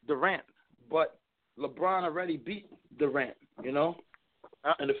Durant, but LeBron already beat Durant, you know?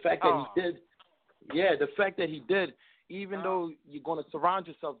 And the fact that he did, even though you're going to surround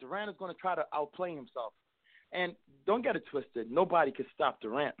yourself, Durant is going to try to outplay himself. And don't get it twisted. Nobody can stop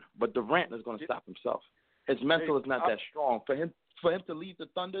Durant, but Durant is going to stop himself. His mental is not that strong. For him to leave the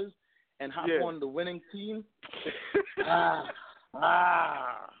Thunders and hop on the winning team,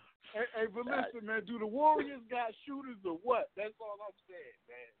 Hey, but listen, man, do the Warriors got shooters or what? That's all I'm saying,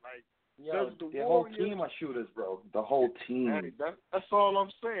 man. Like, the whole team are shooters, bro. The whole team. Hey, that's all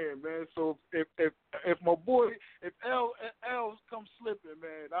I'm saying, man. So if my boy, if L's come slipping,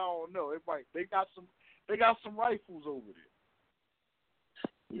 man, I don't know. It might. They got some rifles over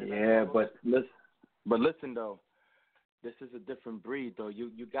there. Yeah, but listen though, this is a different breed though.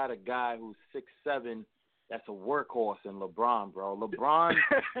 You got a guy who's 6'7", that's a workhorse in LeBron, bro. LeBron,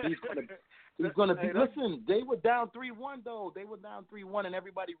 he's gonna be. Listen, they were down 3-1 though. They were down 3-1, and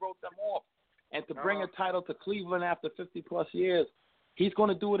everybody wrote them off. And to bring a title to Cleveland after 50+ years, he's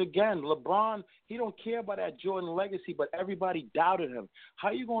gonna do it again. LeBron, he don't care about that Jordan legacy, but everybody doubted him.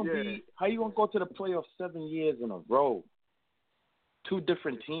 How you gonna go to the playoffs 7 years in a row? 2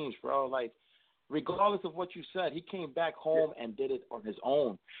 different teams, bro. Like, regardless of what you said, he came back home and did it on his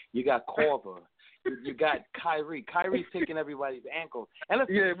own. You got Korver. You got Kyrie. Kyrie's taking everybody's ankles. And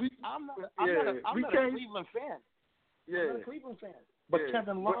listen, I'm not a Cleveland fan. I'm not a Cleveland fan. But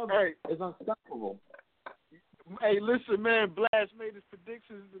Kevin Love is unstoppable. Hey, listen, man. Blast made his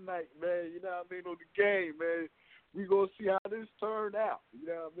predictions tonight, man. You know what I mean? On the game, man. We gonna see how this turned out. You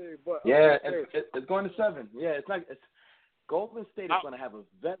know what I mean? But it's going to 7. Yeah, it's Golden State is going to have a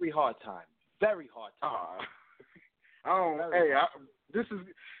very hard time. Very hard time. This is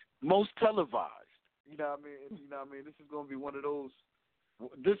most televised. You know what I mean? This is going to be one of those.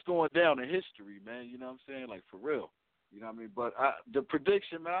 This going down in history, man. You know what I'm saying? Like, for real. You know what I mean? But the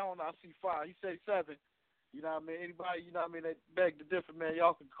prediction, man, I don't know. I see 5. He said 7. You know what I mean? Anybody, you know what I mean, that beg to differ, man,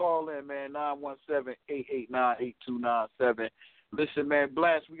 y'all can call in, man, 917-889-8297. Listen, man,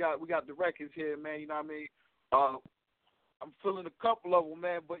 Blast, we got the records here, man. You know what I mean? I'm feeling a couple of them,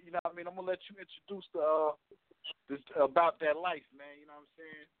 man, but you know what I mean? I'm going to let you introduce this About That Life, man. You know what I'm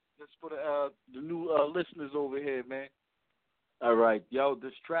saying? Just for the new listeners over here, man. All right. Yo,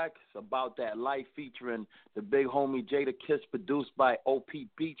 this track's About That Life featuring the big homie Jada Kiss, produced by O.P.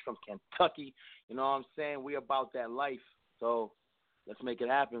 Beach from Kentucky. You know what I'm saying? We about that life. So let's make it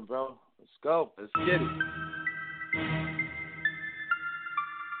happen, bro. Let's go. Let's get it.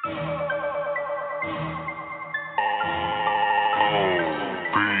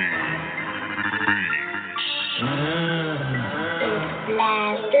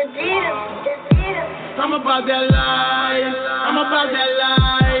 I'm about that life. I'm about that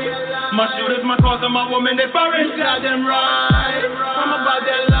life. My shooters, my cars, and my woman, they foreign, got them right. I'm about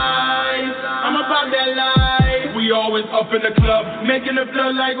that life. I'm about that life. We always up in the club, making it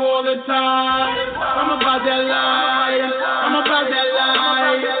feel like all the time. I'm about that life. I'm about that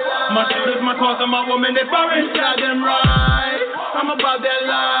life. My shooters, my cars, and my woman, they foreign, got them right. I'm about that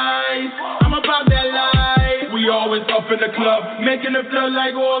life. I'm about that life. We always up in the club, making it feel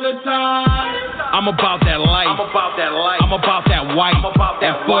like all the time. I'm about that life. I'm about that life. I'm about that white. I'm about that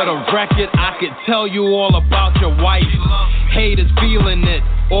and for the record, I could tell you all about your wife. Haters feeling it,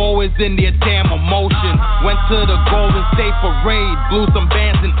 always in their damn emotion. Went to the Golden State Parade, blew some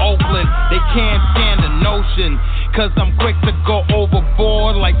bands in Oakland. They can't stand the notion, cause I'm quick to go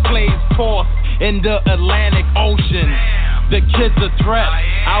overboard like slaves tossed in the Atlantic Ocean. The kid's a threat,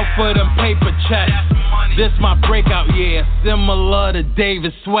 out for them paper checks. This my breakout year, similar to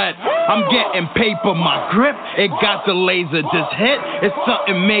David Sweat. I'm getting paper, my grip, it got the laser just hit. It's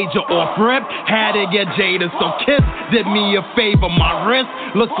something major off rip, had to get Jada, so Kiss did me a favor. My wrist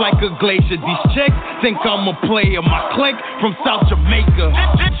looks like a glacier. These chicks think I'm a player. My clique from South Jamaica.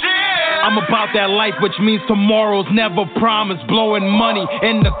 I'm about that life, which means tomorrow's never promised. Blowing money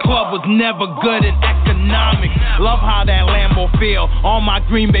in the club was never good in economics. Love how that Lambo feel on my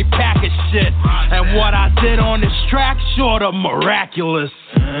Green Bay Packers shit. And what I did on this track, short of miraculous.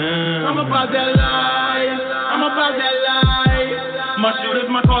 I'm about that life. I'm about that life. My shooters,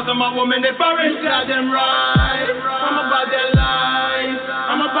 my cars, and my woman, they foreign, got them right. I'm about that life.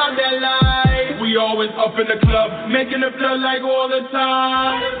 I'm about that life. We We always up in the club, making it feel like all the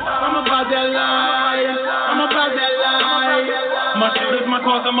time. I'm about that life. I'm about that life. My shooters, my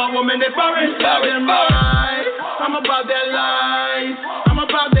cars, and my woman, they foreign, and right. I'm about that life. I'm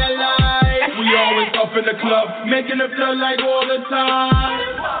about that life. We always up in the club, making it feel like all the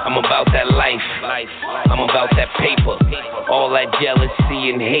time. I'm about that life. I'm about that paper. All that jealousy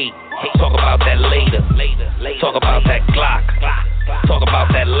and hate. Talk about that later. Talk about that Glock. Talk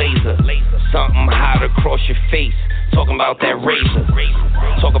about that laser. Something hot across your face. Talking about that razor.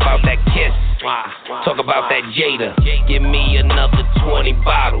 Talk about that kiss. Talk about that Jada. Give me another 20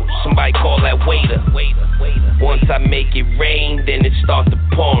 bottles. Somebody call that waiter. Once I make it rain, then it starts to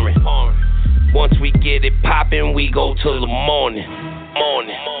pouring. Once we get it poppin', we go till the morning.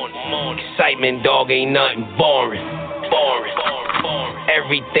 Excitement, dog, ain't nothing boring.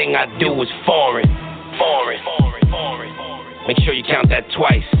 Everything I do is foreign. Make sure you count that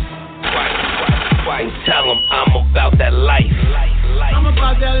twice. And tell them I'm about that life. I'm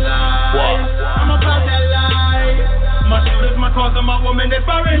about that life. What? I'm about that life. My shooters, my cars, and my woman, they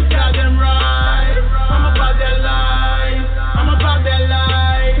foreign, got them right. I'm about that life. I'm about that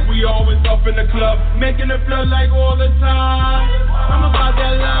life. We always up in the club, making it feel like all the time. I'm about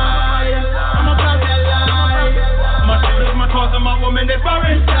that life. I'm about that life. My shooters, my cars, and my woman, they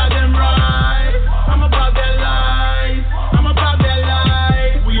foreign, got them right. I'm about that life. I'm about that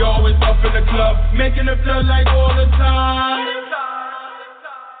life. We always up in the club, making it feel like all the time.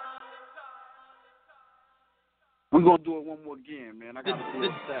 We're gonna do it one more again, man. I gotta do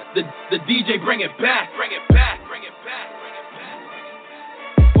it fast. The DJ, bring it back.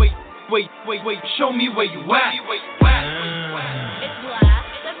 Wait, show me where you at.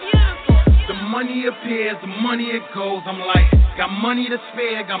 The money appears, the money it goes. I'm like, got money to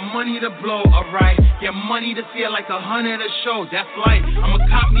spare, got money to blow. Alright, get money to see like 100 a show. That's like, I'ma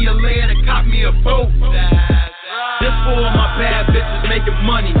cop me a layer to cop me a boat. This for all my bad bitches making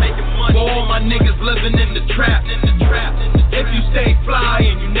money. For all my niggas living in the trap. If you stay fly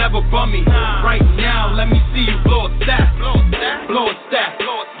and you never bum me, right now let me see you blow a stack. Blow a stack.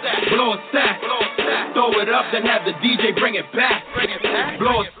 Throw it up, then have the DJ bring it back.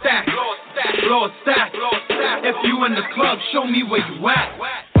 Blow a stack. If you in the club, show me where you at.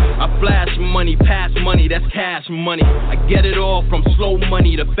 I flash money, pass money, that's cash money. I get it all from slow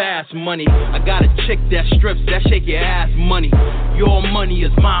money to fast money. I got a chick that strips, that shake your ass money. Your money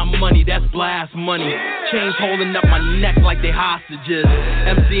is my money, that's blast money. Chains holding up my neck like they hostages.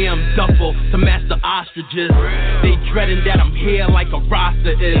 MCM duffel to match the ostriches. They dreading that I'm here like a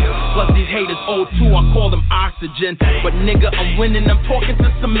roster is. Plus these haters O2, I call them oxygen. But nigga, I'm winning, I'm talking to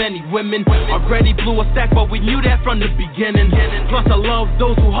so many women. Already blew a stack, but we knew that from the beginning. Plus I love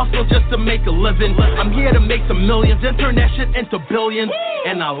those who hustle just to make a living. I'm here to make some millions and turn that shit into billions.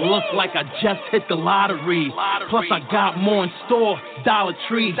 And I look like I just hit the lottery. Plus I got more in store, Dollar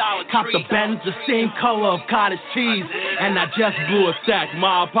Tree. Cop the Benz, the same color of cottage cheese. And I just blew a stack,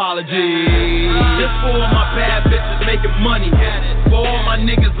 my apologies. Just for all my bad bitches making money. For all my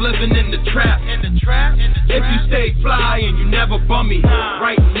niggas living in the trap. If you stay fly and you never bum me,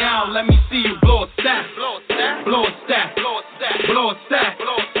 right now let me see you blow a stack. Blow a stack.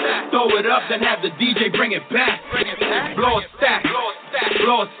 Throw it up, then have the DJ bring it back. Blow a stack.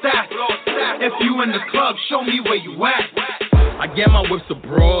 If you in the club, show me where you at. I get my whips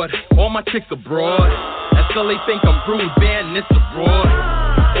abroad, all my chicks abroad. And still they think I'm rude, ban this abroad.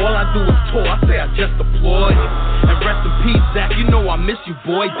 All I do is tour, I say I just deployed. And rest in peace, Zach, you know I miss you,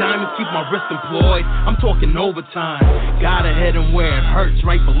 boy. Diamonds keep my wrist employed. I'm talking overtime. Gotta hit him where it hurts,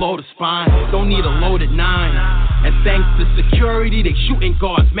 right below the spine. Don't need a loaded 9. And thanks to security, they shooting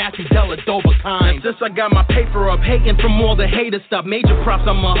guards, Matthew Della Dover kind. And since I got my paper up, hating from all the hater stuff. Major props,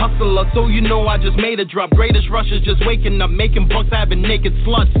 I'm a hustler, so you know I just made a drop. Greatest rush is just waking up, making bucks, having naked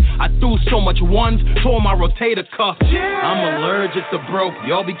sluts. I threw so much ones, tore my rotator cuff. I'm allergic to broke,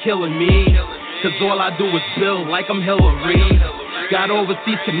 y'all be killing me. Cause all I do is build like I'm Hillary. Got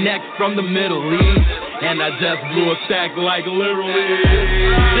overseas connects from the Middle East. And I just blew a stack like literally.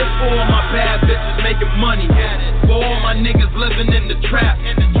 This for all my bad bitches making money. For all my niggas living in the trap.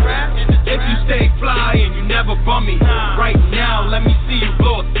 If you stay fly and you never bum me, right now let me see you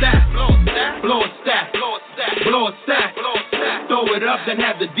blow a stack. Blow a stack. Throw it up, then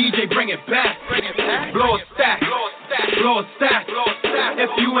have the DJ bring it back. Blow a stack. If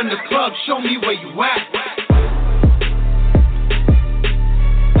you in the club, show me where you at.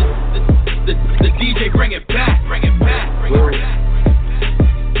 The DJ bring it back.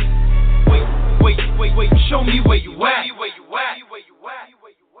 Wait, show me where you at.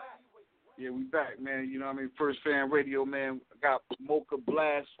 Yeah, we back, man. You know what I mean? First Fan Radio, man. Got Moka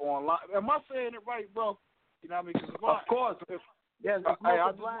Blast online. Am I saying it right, bro? You know what I mean? Of course. Yes, it's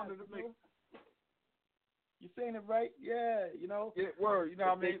Moka Blast. You saying it right? Yeah, you know. Yeah, word. You know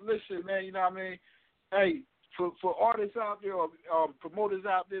what I mean? Listen, man. You know what I mean? Hey, for artists out there or promoters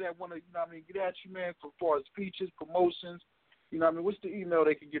out there that want to, you know what I mean, get at you, man, for far as features, promotions. You know what I mean? What's the email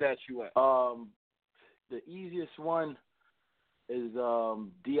they can get at you at? The easiest one is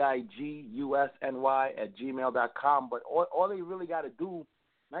digusny@gmail.com. But all they really got to do,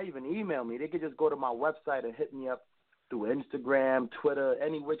 not even email me, they could just go to my website and hit me up through Instagram, Twitter,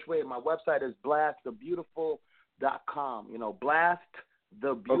 any which way. My website is blastthebeautiful.com. You know,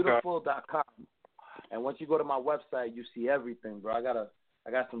 blastthebeautiful.com. And once you go to my website, you see everything, bro. I got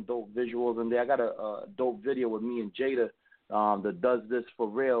some dope visuals in there. I got a dope video with me and Jada that does this for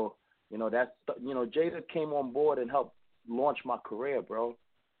real. You know, Jada came on board and helped launch my career, bro.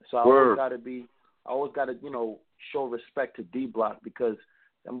 So I always gotta, you know, show respect to D Block because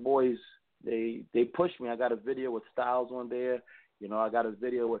them boys, they push me. I got a video with Styles on there. You know, I got a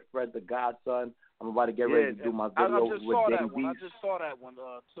video with Fred the Godson. I'm about to get ready to do my video with Dave Beats. I just saw that one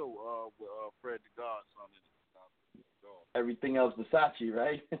too, with Fred the Godson. Everything else Versace,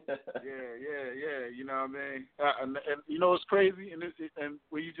 right? yeah. You know what I mean? And you know what's crazy? And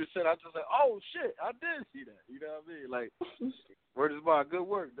when you just said, I just like, oh shit, I did see that. You know what I mean? Like, word is bond, good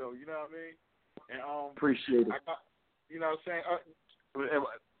work though. You know what I mean? And appreciate it. You know what I'm saying?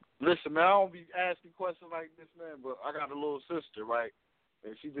 Listen, man, I don't be asking questions like this, man. But I got a little sister, right?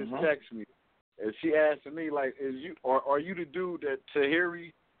 And she just texted me, and she asked me like, are you the dude that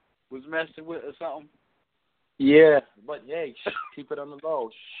Tahiri was messing with or something? Yeah, but hey, keep it on the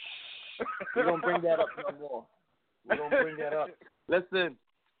low. We don't bring that up no more. We don't bring that up. Listen,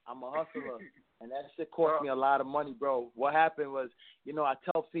 I'm a hustler, and that shit cost me a lot of money, bro. What happened was, you know, I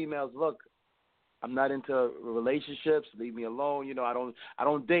tell females, look, I'm not into relationships. Leave me alone. You know, I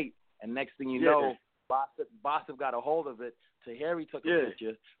don't date. And next thing you know, Bossip got a hold of it. Tahiri took a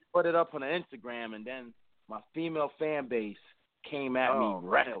picture, put it up on the Instagram, and then my female fan base came at me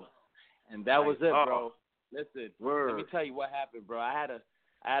reckless, and that was it, bro. Listen, let me tell you what happened, bro. I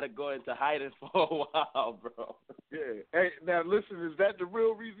had to go into hiding for a while, bro. Yeah. Hey, now listen, is that the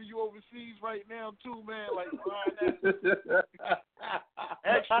real reason you overseas right now too, man? Like,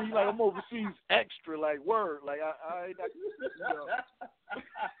 extra, you like I'm overseas extra, like word, like I ain't not,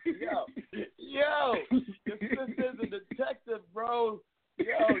 yo, your sister's a detective, bro. Yo,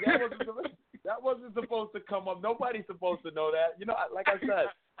 that wasn't supposed to come up. Nobody's supposed to know that. You know, like I said,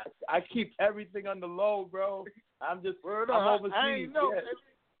 I keep everything on the low, bro. I'm overseas. I ain't know. Yeah.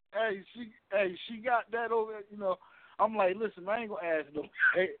 Hey, she got that over there, you know. I'm like, listen, I ain't gonna ask no.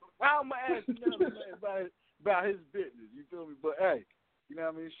 Hey, how am I asking him about his business? You feel me? But hey, you know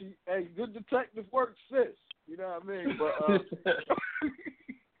what I mean? Good detective work, sis. You know what I mean? But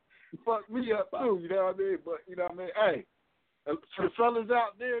fuck me up too. You know what I mean? But you know what I mean? Hey. For the fellas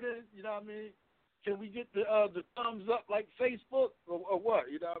out there, then, you know what I mean? Can we get the thumbs up like Facebook or what?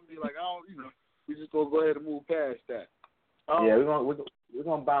 You know what I mean? Like we just gonna go ahead and move past that. Yeah, we're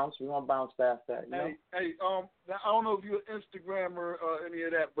gonna bounce. We're gonna bounce past that. You know? Hey, I don't know if you're Instagram or any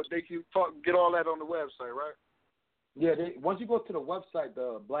of that, but they can get all that on the website, right? Yeah. Once you go to the website,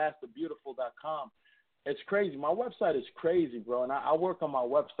 the blastthebeautiful.com, it's crazy. My website is crazy, bro, and I work on my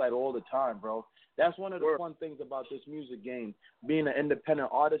website all the time, bro. That's one of the fun things about this music game, being an independent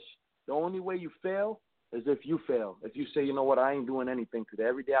artist. The only way you fail is if you fail. If you say, you know what, I ain't doing anything today.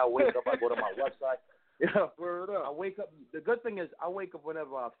 Every day I wake up, I go to my website. I wake up. The good thing is I wake up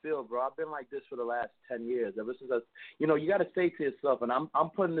whenever I feel, bro. I've been like this for the last 10 years. Ever since you got to say to yourself, and I'm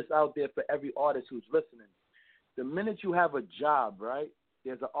putting this out there for every artist who's listening. The minute you have a job, right,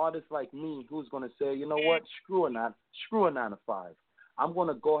 there's an artist like me who's going to say, you know what, screw a 9 to 5. I'm going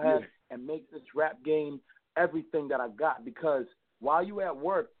to go ahead and make this rap game everything that I got, because while you at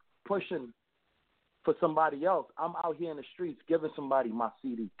work pushing for somebody else, I'm out here in the streets giving somebody my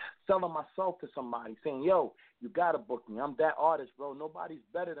CD, selling myself to somebody, saying, yo, you got to book me. I'm that artist, bro. Nobody's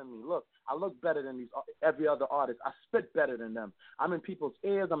better than me. Look, I look better than every other artist. I spit better than them. I'm in people's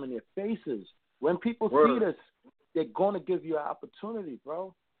ears. I'm in their faces. When people see this, they're going to give you an opportunity,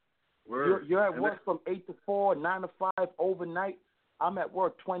 bro. You're at work from 8 to 4, 9 to 5, overnight. I'm at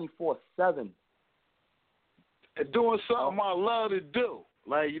work 24/7. And doing something I love to do.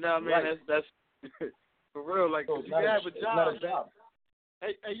 Like, you know what I mean? Right. That's for real. Like, so you have a job. It's not a job.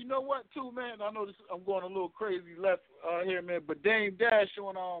 Hey, you know what, too, man? I know I'm going a little crazy left here, man. But Dame Dash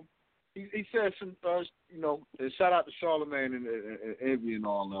on he said some, and shout out to Charlamagne and Envy and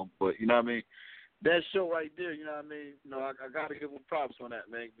all them. But you know what I mean? That show right there, you know what I mean? I got to give him props on that,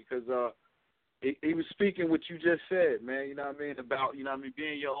 man, because he was speaking what you just said, man. You know what I mean, about, you know what I mean,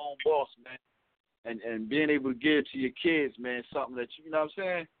 being your own boss, man, and being able to give to your kids, man, something that you know what I'm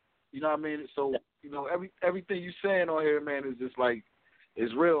saying. You know what I mean. So you know, everything you saying on here, man, is just like,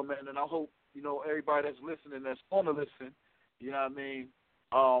 is real, man. And I hope, you know, everybody that's listening, that's gonna listen, you know what I mean,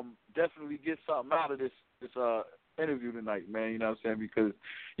 definitely get something out of this interview tonight, man. You know what I'm saying? Because,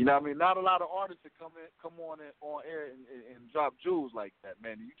 you know what I mean, not a lot of artists that come on air and drop jewels like that,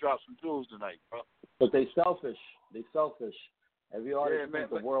 man. You drop some jewels tonight, bro. But they selfish. Every artist man,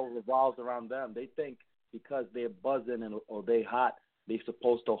 thinks the world revolves around them. They think because they're buzzing or they hot, they're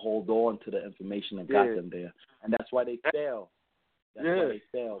supposed to hold on to the information that got them there, and that's why they fail. That's why they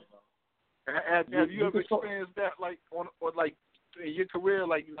fail, bro. Have you ever experienced that, like, or like in your career,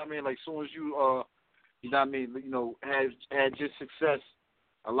 like, you know what I mean, like, soon as you you know what I mean, you know, had your success,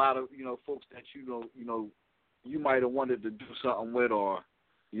 a lot of, you know, folks that you know you might have wanted to do something with, or,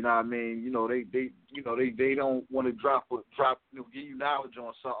 you know what I mean, you know, they don't want to drop you know, give you knowledge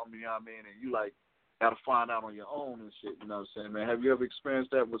on something, you know what I mean, and you like gotta find out on your own and shit, you know what I'm saying, man. Have you ever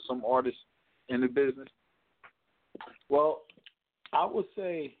experienced that with some artists in the business? Well, I would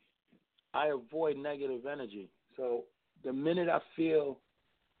say I avoid negative energy. So the minute I feel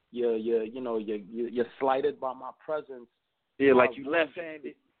you're slighted by my presence. Yeah, like you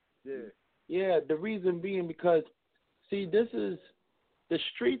left-handed. Yeah, the reason being because, see, this is the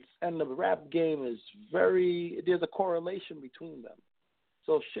streets and the rap game is there's a correlation between them.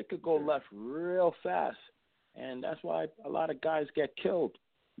 So shit could go left real fast, and that's why a lot of guys get killed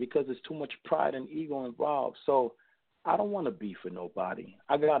because there's too much pride and ego involved. So I don't want to beef with nobody.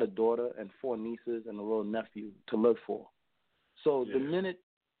 I got a daughter and 4 nieces and a little nephew to live for. So the minute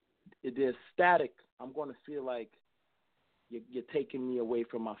they're static, I'm going to feel like you're taking me away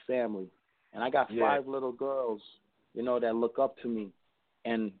from my family. And I got 5 little girls, you know, that look up to me.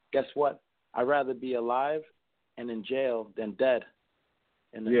 And guess what? I'd rather be alive and in jail than dead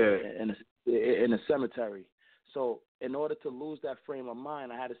in a cemetery. So in order to lose that frame of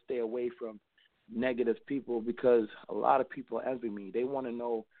mind, I had to stay away from negative people because a lot of people envy me. They want to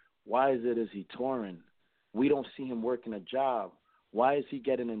know, why is he touring? We don't see him working a job. Why is he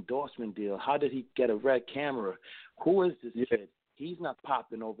getting an endorsement deal? How did he get a red camera? Who is this kid? He's not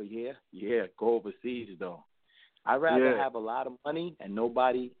popping over here. Yeah, go overseas, though. I'd rather have a lot of money and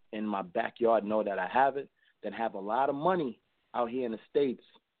nobody in my backyard know that I have it than have a lot of money out here in the States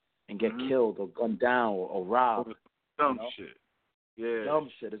and get killed or gunned down or robbed. Dumb shit. Yeah. Dumb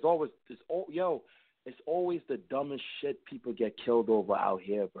shit. It's always the dumbest shit people get killed over out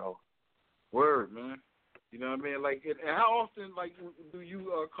here, bro. Word, man. You know what I mean? Like, and how often, like, do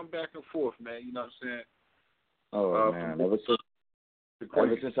you come back and forth, man? You know what I'm saying? Oh man, ever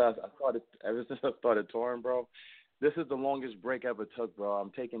since I started touring, bro, this is the longest break I ever took, bro.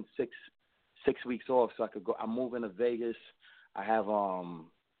 I'm taking six weeks off so I could go. I'm moving to Vegas. I have I'm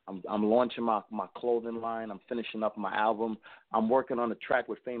launching my clothing line. I'm finishing up my album. I'm working on a track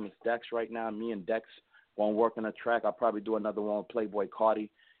with Famous Dex right now. Me and Dex won't work on a track. I'll probably do another one with Playboy Cardi.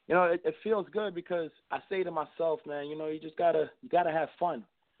 You know, it feels good because I say to myself, man, you know, you gotta have fun.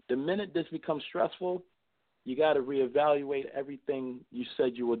 The minute this becomes stressful, you gotta reevaluate everything you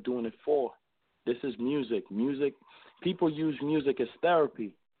said you were doing it for. This is music. Music, people use music as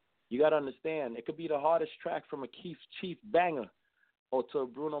therapy. You gotta understand, it could be the hardest track from a Keith Chief banger or to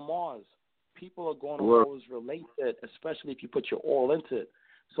Bruno Mars. People are going to always relate to it, especially if you put your all into it.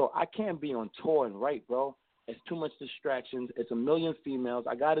 So I can't be on tour and write, bro. It's too much distractions. It's a million females.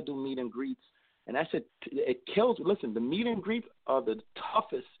 I got to do meet and greets. And that shit, it kills. Listen, the meet and greets are the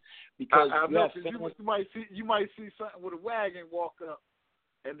toughest because you might see something with a wagon walk up,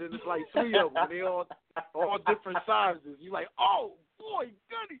 and then it's like 3 of them. They all different sizes. You like, oh boy,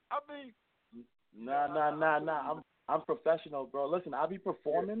 goody. I mean, nah. I'm professional, bro. Listen, I'll be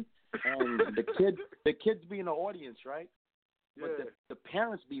performing, and the kids be in the audience, right? But the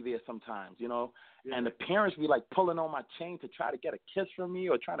parents be there sometimes, you know, and the parents be like pulling on my chain to try to get a kiss from me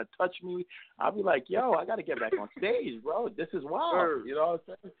or trying to touch me. I'll be like, yo, I got to get back on stage, bro. This is wild. You know what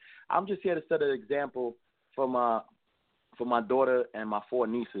I'm saying? I'm just here to set an example for my daughter and my 4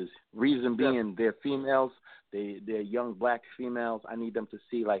 nieces. Reason being, they're females. They're young black females. I need them to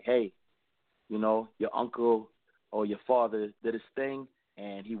see like, hey, you know, your uncle or your father did his thing.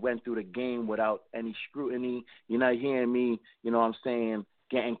 And he went through the game without any scrutiny. You're not hearing me, you know what I'm saying,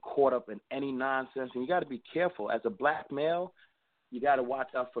 getting caught up in any nonsense. And you got to be careful. As a black male, you got to watch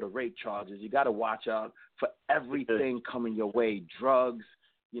out for the rape charges. You got to watch out for everything coming your way, drugs.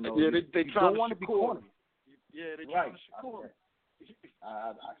 You know, they don't want to be cornered. Yeah, they trying to Shakur.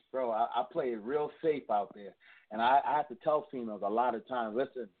 Bro, I play it real safe out there. And I have to tell females a lot of times,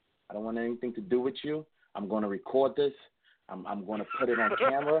 listen, I don't want anything to do with you. I'm going to record this. I'm going to put it on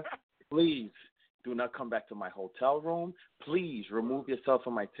camera. Please do not come back to my hotel room. Please remove yourself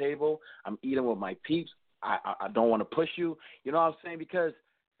from my table. I'm eating with my peeps. I don't want to push you. You know what I'm saying? Because,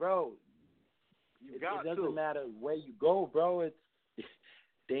 bro, it doesn't matter where you go, bro.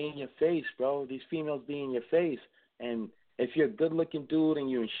 They in your face, bro. These females be in your face. And if you're a good-looking dude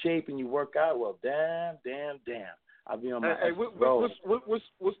and you're in shape and you work out, well, damn. I'll be on my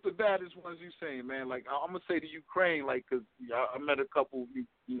what's the baddest ones you saying, man? Like, I'm going to say the Ukraine, like, because I met a couple,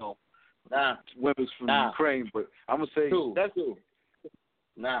 women from Ukraine, but I'm going to say that's two.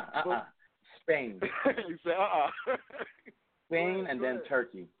 Spain. You say, Spain and then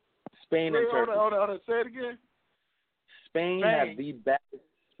Turkey. Spain and Turkey. Hold on. Say it again. Spain have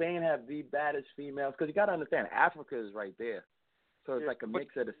the baddest females, because you got to understand, Africa is right there. So it's like a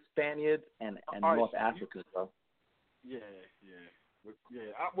mix of the Spaniards and North Africa, bro. Yeah.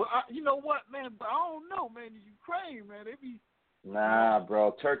 You know what, man? But I don't know, man. The Ukraine, man, they be. Nah,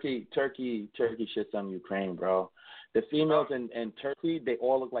 bro. Turkey shits on Ukraine, bro. The females in Turkey, they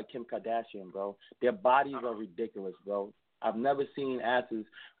all look like Kim Kardashian, bro. Their bodies are ridiculous, bro. I've never seen asses.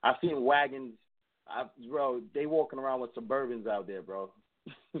 I've seen wagons. Bro, they walking around with Suburbans out there, bro.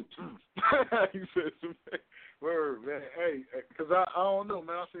 You said some word, man. Hey, because I don't know,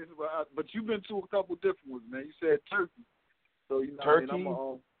 man. But you've been to a couple different ones, man. You said Turkey. So, you know, Turkey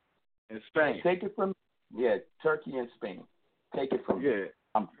and Spain. Take it from Turkey and Spain. Take it from me.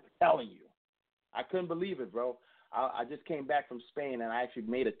 I'm telling you. I couldn't believe it, bro. I just came back from Spain, and I actually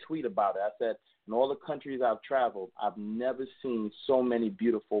made a tweet about it. I said, in all the countries I've traveled, I've never seen so many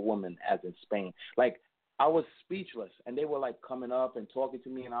beautiful women as in Spain. Like, I was speechless, and they were, like, coming up and talking to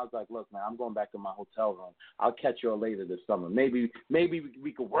me, and I was like, look, man, I'm going back to my hotel room. I'll catch you all later this summer. Maybe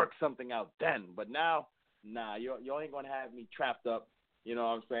we could work something out then. But now, nah, you ain't going to have me trapped up. You know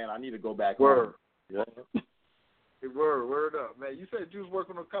what I'm saying? I need to go back home. Yeah. Word up, man. You said you was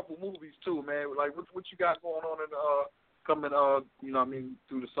working on a couple movies too, man. Like what you got going on in coming you know what I mean,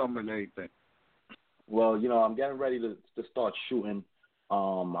 through the summer and everything. Well, you know, I'm getting ready to start shooting.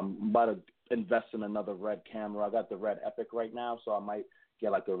 I'm about to invest in another Red camera. I got the Red Epic right now, so I might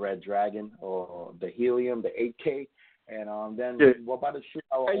get like the Red Dragon or the Helium, the 8K, and then we're about to shoot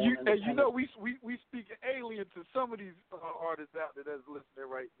our own. You know, we speak alien to some of these artists out there that's listening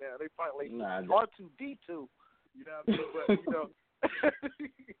right now. They probably R2D2. You know what I mean? But, you know,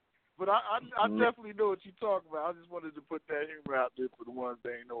 but I definitely know what you're talking about. I just wanted to put that humor out there for the ones that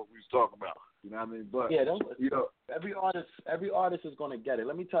ain't know what we was talking about. You know what I mean? But you know, every artist is gonna get it.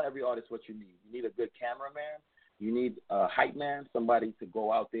 Let me tell every artist what you need. You need a good cameraman. You need a hype man, somebody to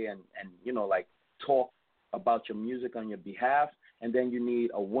go out there and you know, like, talk about your music on your behalf. And then you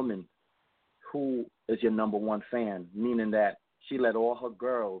need a woman who is your number one fan, meaning that she let all her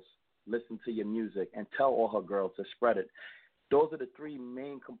girls listen to your music and tell all her girls to spread it. Those are the three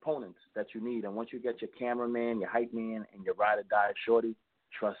main components that you need. And once you get your cameraman, your hype man, and your ride or die shorty,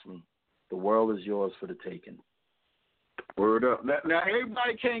 trust me, the world is yours for the taking. Word up. Now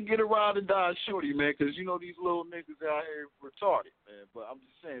everybody can't get a ride or die shorty, man, because you know these little niggas out here retarded, man. But I'm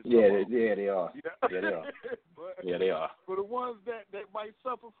just saying. Yeah, they are. You know? Yeah, they are. Yeah, they are. For the ones that might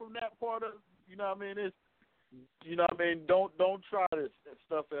suffer from that part of, you know what I mean, it's, you know what I mean, don't try this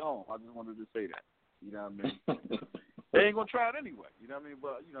stuff at home. I just wanted to say that. You know what I mean? They ain't gonna try it anyway. You know what I mean?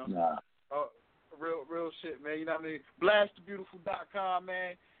 But you know, real shit, man. You know what I mean? BlastTheBeautiful.com,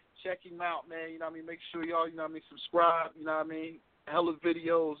 man. Check him out, man. You know what I mean? Make sure y'all, you know what I mean, subscribe. You know what I mean? Hella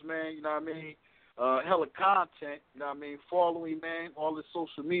videos, man. You know what I mean? Hella content. You know what I mean? Follow him, man. All his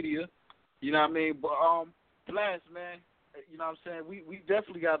social media. You know what I mean? But Blast, man. You know what I'm saying? We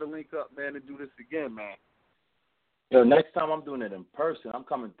definitely got to link up, man, and do this again, man. Yo, next time I'm doing it in person. I'm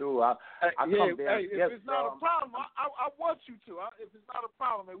coming through. I come there. Hey, if it's not a problem, I want you to. If it's not a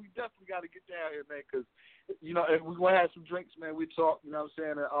problem, man, we definitely got to get down here, man, because, you know, if we're going to have some drinks, man, we talk, you know what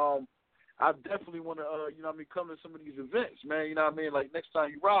I'm saying? And, I definitely want to, you know what I mean, come to some of these events, man, you know what I mean? Like, next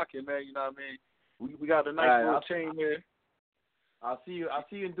time you rocking, man, you know what I mean? We got a nice little chain there. I'll see you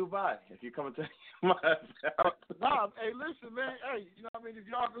in Dubai if you come to my Nah, hey, listen, man. Hey, you know what I mean? If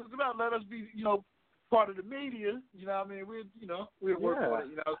y'all go to that, let us be, you know, part of the media, you know what I mean? We'll work on it,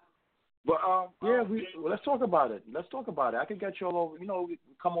 you know. But let's talk about it. I can get you all over, you know,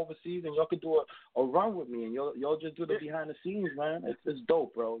 come overseas and y'all could do a run with me and y'all just do the behind the scenes, man. It's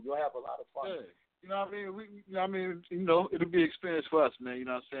dope, bro. You'll have a lot of fun. Yeah. You know what I mean? You know, it'll be an experience for us, man. You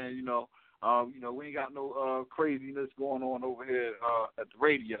know what I'm saying? You know, we ain't got no craziness going on over here at the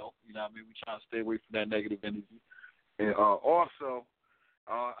radio. You know what I mean? We trying to stay away from that negative energy. And also,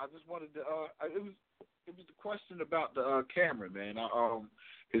 I just wanted to the question about the camera, man.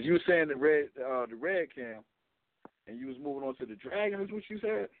 Because you were saying the red cam, and you was moving on to the Dragon, is what you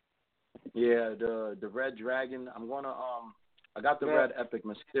said? Yeah, the Red Dragon. I'm gonna I got the Red Epic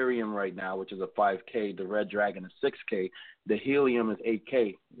Mysterium right now, which is a 5K. The Red Dragon is 6K. The Helium is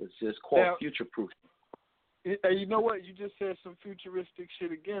 8K. It's just called Future Proof. Hey, you know what? You just said some futuristic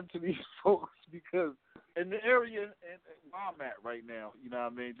shit again to these folks, because in the area where I'm at right now, you know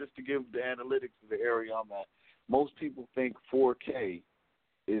what I mean, just to give the analytics of the area I'm at, most people think 4K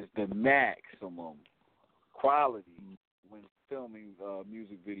is the maximum quality when filming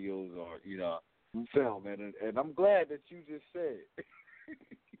music videos or, you know, film. And I'm glad that you just said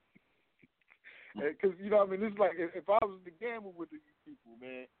because, you know what I mean, it's like if I was to gamble with these people,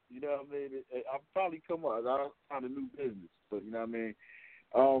 man, you know what I mean, I'd probably come up. I'll find a new business, but you know what I mean.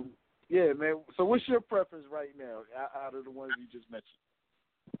 Yeah, man. So what's your preference right now out of the ones you just mentioned?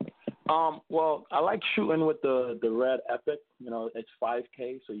 Well, I like shooting with the Red Epic. You know, it's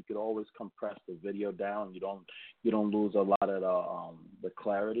 5K, so you could always compress the video down. You don't lose a lot of the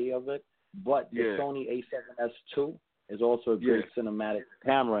clarity of it. But the Sony A7S II is also a great cinematic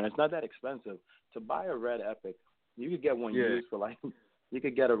camera, and it's not that expensive. To buy a Red Epic, you could get one used for you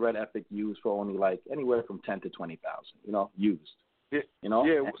could get a Red Epic used for only anywhere from $10,000 to $20,000. You know, used. You know,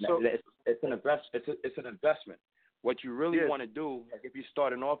 so it's an investment. What you really want to do, if you're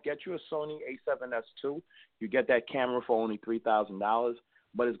starting off, get you a Sony A7S II. You get that camera for only $3,000,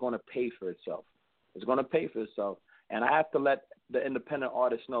 but it's going to pay for itself. It's going to pay for itself. And I have to let the independent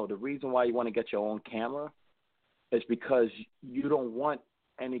artists know the reason why you want to get your own camera is because you don't want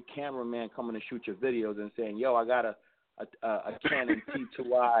any cameraman coming to shoot your videos and saying, yo, I got a Canon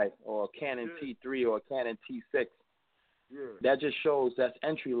T2i or a Canon T3 or a Canon T6. That just shows that's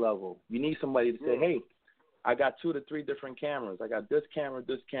entry level. You need somebody to say, hey, I got 2 to 3 different cameras. I got this camera, and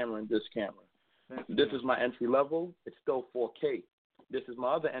this camera. This is my entry level. It's still 4K. This is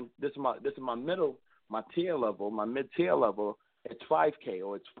my other, and this is my middle, my tier level, my mid tier level. It's 5K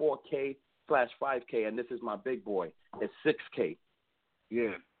or it's 4K/5K, and this is my big boy. It's 6K.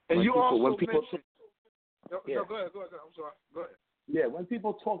 Yeah, and you also mentioned. Go ahead. I'm sorry. Go ahead. Yeah, when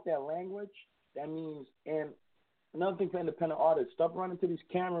people talk that language, that means, and another thing for independent artists, stop running to these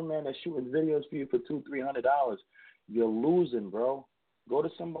cameramen that shooting videos for you for $200-300. You're losing, bro. Go to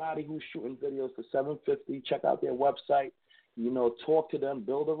somebody who's shooting videos for $750. Check out their website. You know, talk to them,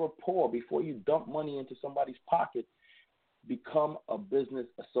 build a rapport before you dump money into somebody's pocket. Become a business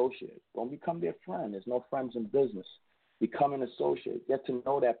associate. Don't become their friend. There's no friends in business. Become an associate. Get to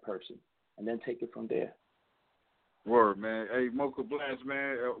know that person, and then take it from there. Word, man. Hey, Moka Blast,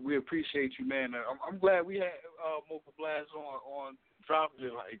 man. We appreciate you, man. I'm glad we had Moka Blast on dropping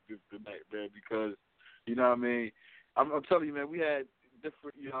it like this tonight, man, because, you know what I mean, I'm telling you, man, we had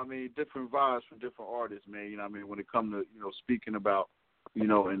different, you know what I mean, different vibes from different artists, man, you know what I mean, when it comes to, you know, speaking about, you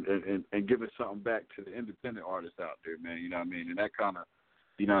know, and giving something back to the independent artists out there, man, you know what I mean, and that kind of,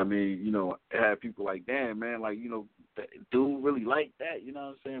 you know what I mean, you know, have people like, damn, man, like, you know, dude really like that, you know what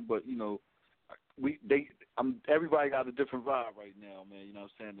I'm saying, but, you know, everybody got a different vibe right now, man, you know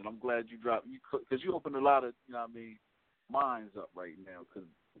what I'm saying, and I'm glad you dropped, because you opened a lot of, you know what I mean, minds up right now, because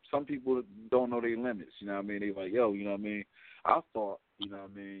some people don't know their limits, you know what I mean, they like, yo, you know what I mean, I thought, you know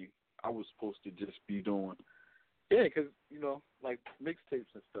what I mean, I was supposed to just be doing, because, you know, like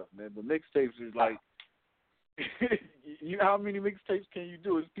mixtapes and stuff, man, but mixtapes is like, you know how many mixtapes can you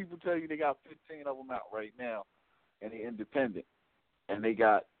do? Is people tell you they got 15 of them out right now, and they're independent, and they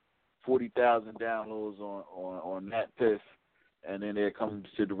got 40,000 downloads on that piff, and then they come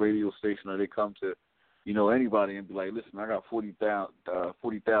to the radio station or they come to, you know, anybody and be like, listen, I got 40,000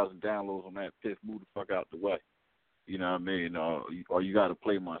 downloads on that piff, move the fuck out the way. You know what I mean? Or you got to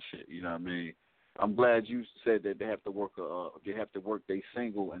play my shit. You know what I mean? I'm glad you said that they have to work their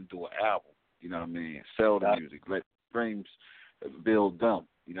single and do an album. You know what I mean? Sell the music, let streams build them.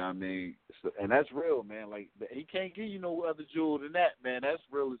 You know what I mean? So, and that's real, man. Like, he can't give you no other jewel than that, man. That's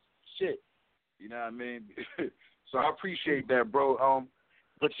real as shit. You know what I mean? So I appreciate that, bro.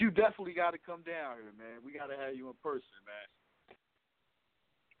 But you definitely got to come down here, man. We got to have you in person, man.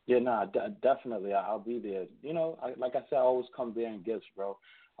 Yeah, nah, definitely. I'll be there. You know, like I said, I always come there in gifts, bro.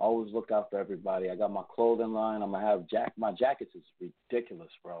 I always look out for everybody. I got my clothing line. I'm going to have my jackets is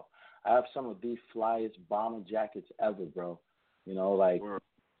ridiculous, bro. I have some of the flyest bomber jackets ever, bro. You know, like,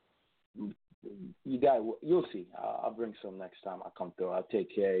 you'll see. I'll bring some next time I come through. I'll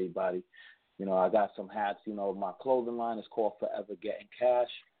take care of everybody. You know, I got some hats. You know, my clothing line is called Forever Getting Cash.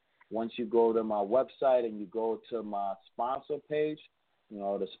 Once you go to my website and you go to my sponsor page, you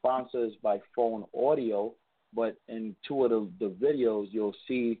know, the sponsor is by Phone Audio, but in 2 of the videos, you'll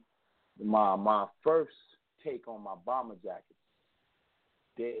see my first take on my bomber jackets.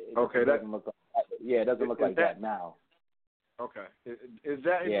 It doesn't look like that now. Okay, is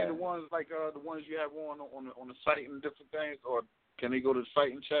that any of the ones like the ones you have on the site and different things, or can they go to the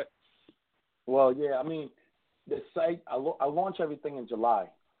site and check? Well, yeah, I mean, the site I launch everything in July.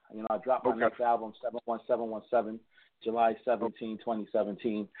 You know, I dropped my next album 71717, July 17,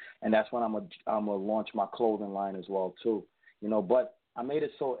 2017, and that's when I'm gonna launch my clothing line as well too. You know, but I made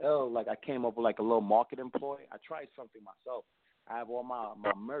it so ill, like I came up with like a little marketing ploy. I tried something myself. I have all my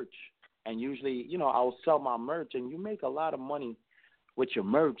merch, and usually, you know, I'll sell my merch, and you make a lot of money with your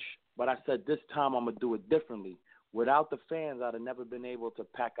merch. But I said this time I'm gonna do it differently. Without the fans, I'd have never been able to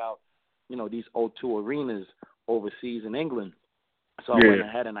pack out, you know, these O2 arenas overseas in England. So I went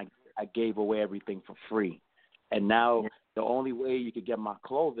ahead and I gave away everything for free. And now the only way you could get my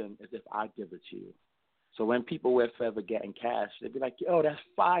clothing is if I give it to you. So when people wear Forever Getting Cash, they'd be like, yo, that's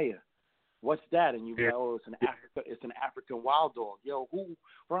fire. What's that? And you be like, oh, it's an African wild dog. Yo, who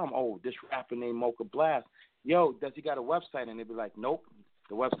from? Oh, this rapper named Moka Blast. Yo, does he got a website? And they'd be like, nope,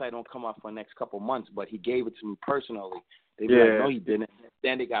 the website don't come up for the next couple months, but he gave it to me personally. They'd be like, no, he didn't.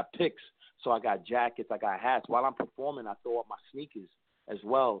 Then they got pics. So I got jackets, I got hats. While I'm performing, I throw up my sneakers as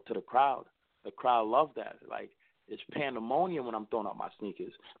well to the crowd. The crowd loved that. Like, it's pandemonium when I'm throwing up my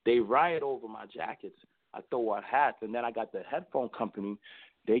sneakers. They riot over my jackets. I throw out hats, and then I got the headphone company.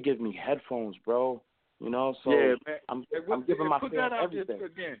 They give me headphones, bro. You know, so I'm giving my fans everything.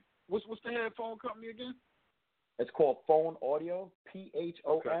 Again. What's the headphone company again? It's called Phone Audio,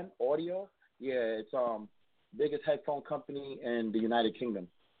 PHON Audio. Yeah, it's biggest headphone company in the United Kingdom.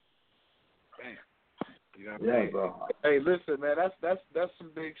 Damn. You know what I mean? Bro. Hey, listen, man, that's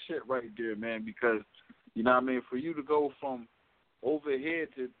some big shit right there, man. Because you know what I mean, for you to go from over here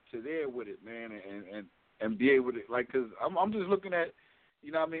to there with it, man, and be able to, like, because I'm just looking at,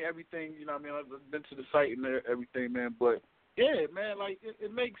 you know what I mean, everything, you know what I mean, I've been to the site and everything, man, but, yeah, man, like,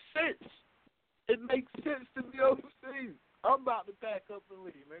 it makes sense. It makes sense to be overseas. I'm about to pack up and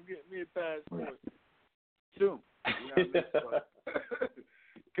leave, man, get me a passport soon, you know what I mean,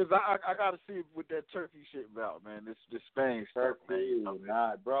 because I got to see what that Turkey shit about, man, this Spain stuff, Turkey,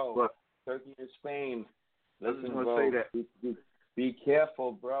 man. Bro, but, Turkey and Spain, listen, bro, say that. Be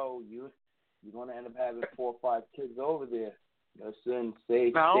careful, bro. You're gonna end up having 4 or 5 kids over there. Listen, stay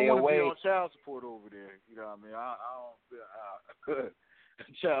away. I don't want to be on child support over there. You know what I mean? I don't.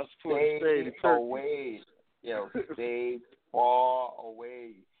 Child support. Stay away. Yo, stay far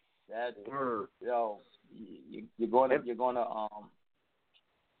away. That's yo.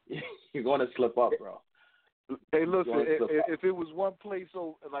 You're gonna slip up, bro. Hey, listen. If it was one place,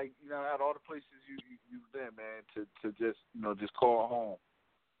 so like, you know, out of all the places you've been, man, to just, you know, just call home,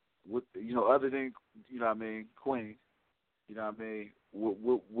 with, you know, other than, you know what I mean, Queens, you know what I mean,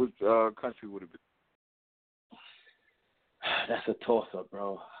 what country would it be? That's a toss up,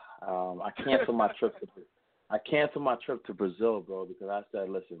 bro. I canceled my trip to Brazil, bro, because I said,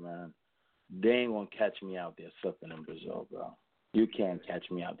 listen, man, they ain't gonna catch me out there slipping in Brazil, bro. You can't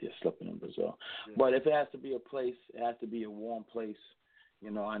catch me out there slipping in Brazil. Yeah. But if it has to be a place, it has to be a warm place. You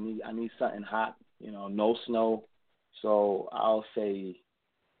know, I need something hot. You know, no snow. So I'll say,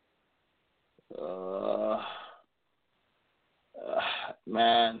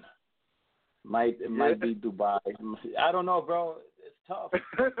 man, it might be Dubai. I don't know, bro. It's tough.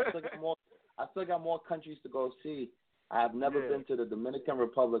 I still got more countries to go see. I have never been to the Dominican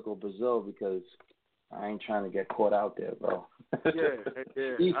Republic or Brazil because I ain't trying to get caught out there, bro.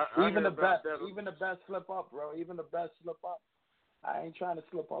 Even the best slip up, bro. Even the best slip up. I ain't trying to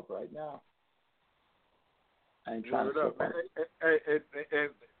slip up right now. I ain't trying to slip up. And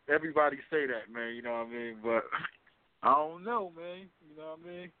everybody say that, man. You know what I mean? But I don't know, man. You know what I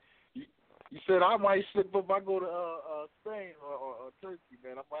mean? You said I might slip up if I go to Spain or Turkey,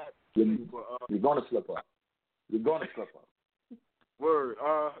 man. I might slip up. You're gonna slip up. You're gonna slip up. Word.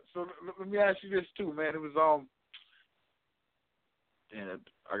 So let me ask you this too, man. It was damn,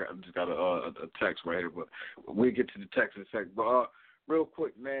 I just got a text right here, but we'll get to the text in a second. But real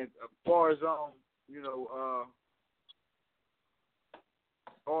quick, man. As far as you know,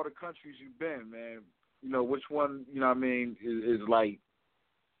 all the countries you've been, man. You know, which one, you know what I mean, is like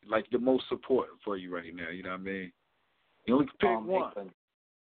the most support for you right now? You know what I mean? You only pick one.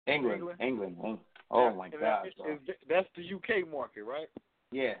 England. Oh my God, bro. That's the UK market, right?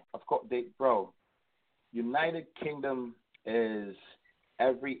 Yeah, of course, bro. United Kingdom is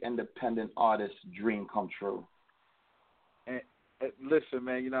every independent artist's dream come true. And listen,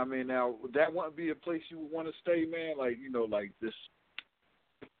 man, you know what I mean? Now, that wouldn't be a place you would want to stay, man? Like, you know, like this.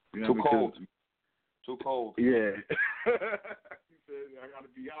 You know, Too cold. Yeah. You said I got to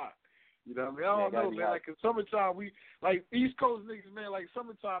be hot. You know what I mean? I don't know, man. Like in summertime, we like East Coast niggas, man. Like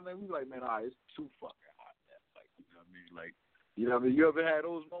summertime, man, we like, man, all right, it's too fucking hot, man. Like, you know what I mean? Like, you know what I mean? You ever had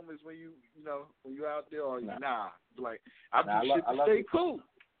those moments when you know, when you out there, or nah? Like, I do shit to stay cool.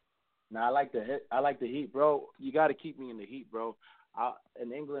 Nah, I like the heat, bro. You got to keep me in the heat, bro.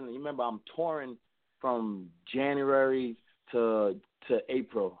 In England, you remember I'm touring from January to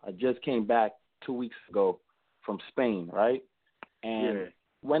April. I just came back 2 weeks ago from Spain, right? And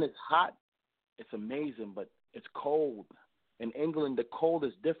when it's hot, it's amazing, but it's cold. In England, the cold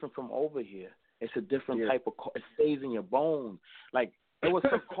is different from over here. It's a different type of cold. It stays in your bones. Like, it was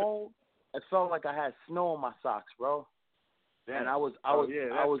so cold, it felt like I had snow on my socks, bro. And I was cold,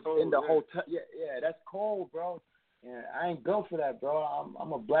 in the hotel. Yeah, that's cold, bro. Yeah, I ain't built for that, bro.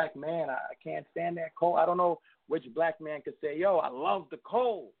 I'm a black man. I can't stand that cold. I don't know which black man could say, yo, I love the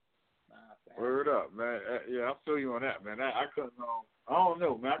cold. Word up, man. Yeah, I feel you on that, man. I couldn't. I don't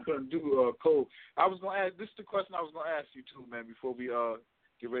know, man. I couldn't do cold. I was gonna ask. This is the question I was gonna ask you too, man. Before we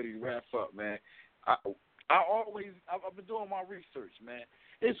get ready to wrap up, man. I've been doing my research, man.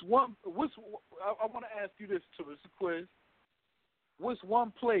 I want to ask you this too. It's a quiz. What's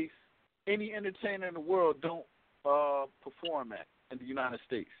one place any entertainer in the world don't perform at in the United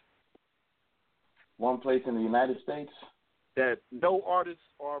States? One place in the United States that no artists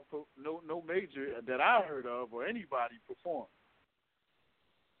or no major that I heard of or anybody perform.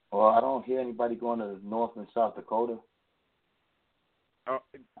 Well, I don't hear anybody going to North and South Dakota.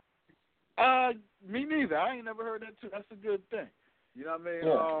 Me neither. I ain't never heard that too. That's a good thing. You know what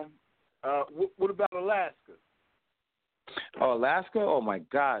I mean? What about Alaska? Oh, Alaska? Oh, my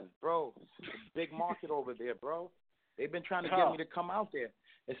God. Bro, it's a big market over there, bro. They've been trying to get me to come out there.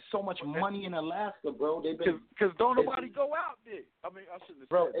 There's so much money in Alaska, bro. Because don't nobody go out there. I mean, I shouldn't have said that.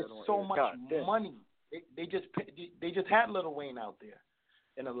 Bro, it's so much money. They just had Lil Wayne out there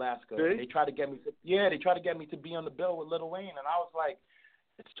in Alaska. See? They tried to get me to be on the bill with Lil Wayne, and I was like,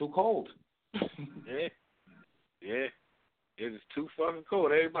 it's too cold. Yeah. It is too fucking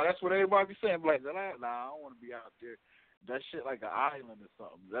cold. That's what everybody be saying. Like, nah, I don't want to be out there. That shit like an island or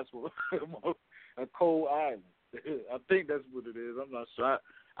something. That's what a cold island. I think that's what it is. I'm not sure.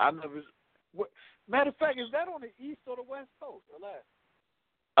 I never. Matter of fact, is that on the east or the west coast?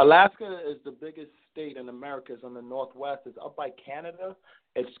 Alaska is the biggest state in America. It's on the northwest. It's up by Canada.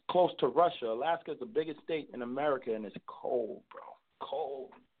 It's close to Russia. Alaska is the biggest state in America, and it's cold, bro.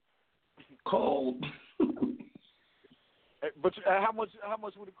 Cold. But how much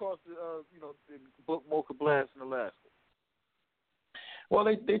would it cost to book Moka Blast in Alaska? Well,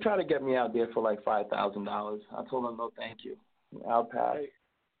 they try to get me out there for like $5,000. I told them no, thank you. I'll pass. Hey.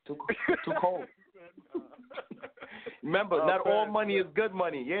 Too cold. Remember, not all money is good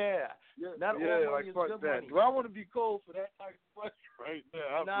money. Yeah. Not all money is good money. Do I want to be cold for that type of money right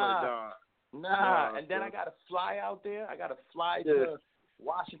there? Nah. And then I got to fly out there. I got to fly to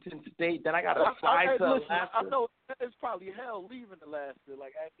Washington State. Then I got to fly to Alaska. I know it's probably hell leaving Alaska,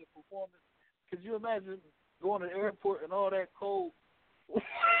 like after performance. Could you imagine going to the airport and all that cold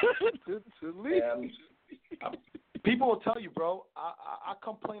to leave? People will tell you, bro, I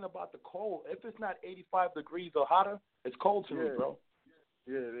complain about the cold. If it's not 85 degrees or hotter, it's cold to me, bro.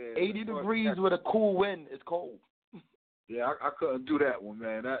 Yeah. 80 degrees with a cool wind is cold. Yeah, I couldn't do that one,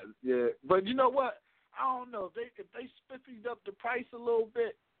 man. But you know what? I don't know. If they spiffied up the price a little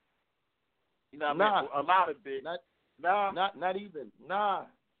bit, you know what I mean? A lot of bit. Not even. Nah.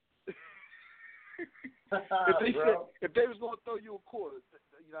 If they was going to throw you a quarter,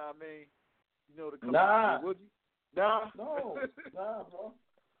 you know what I mean? To come out, would you? Nah. No. Nah, bro.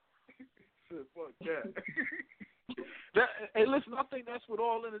 Fuck that. Hey, listen, I think that's what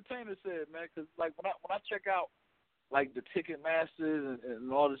all entertainers said, man. Because like when I check out like the Ticketmasters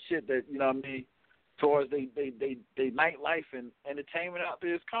and all the shit that you know what I mean, towards they nightlife and entertainment out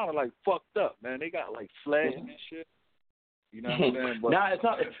there, it's kind of like fucked up, man. They got like flags and shit. You know what I'm saying? But, it's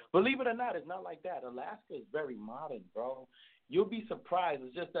not. Believe it or not, it's not like that. Alaska is very modern, bro. You'll be surprised.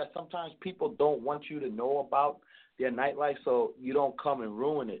 It's just that sometimes people don't want you to know about their nightlife, so you don't come and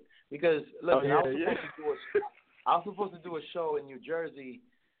ruin it. Because look, I was supposed to do a show in New Jersey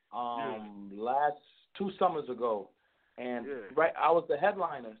last 2 summers ago, and I was the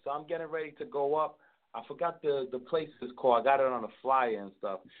headliner, so I'm getting ready to go up. I forgot the place is called. I got it on a flyer and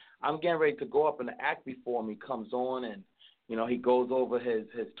stuff. I'm getting ready to go up, and the act before me comes on, and he goes over his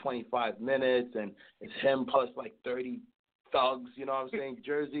 25 minutes, and it's him plus like 30 thugs, you know what I'm saying?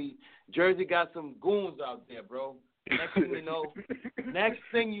 Jersey got some goons out there, bro. Next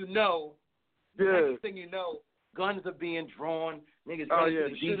thing you know, guns are being drawn. Niggas the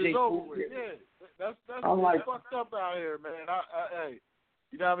DJ booth. That's fucked up out here, man.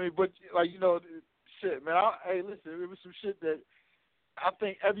 You know what I mean? But like shit, man. Hey, listen, it was some shit that I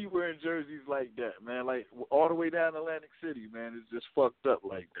think everywhere in Jersey's like that, man. Like all the way down Atlantic City, man. It's just fucked up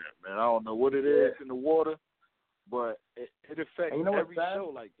like that, man. I don't know what it is in the water, but it affects every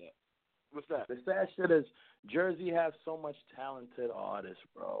show like that. What's that? The sad shit is Jersey has so much talented artists,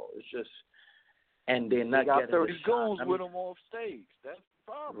 bro. It's just, and they're not got getting 30 the goons shot. with them off stage. That's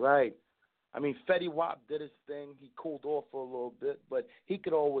the problem. Right. I mean, Fetty Wap did his thing. He cooled off for a little bit, but he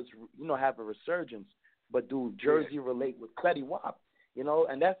could always, have a resurgence. But do Jersey relate with Fetty Wap?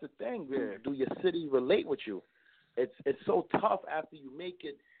 And that's the thing. Do your city relate with you? It's so tough after you make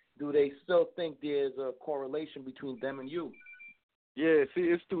it. Do they still think there's a correlation between them and you? Yeah, see,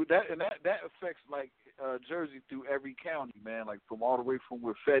 it's through that, and that affects like Jersey through every county, man. Like from all the way from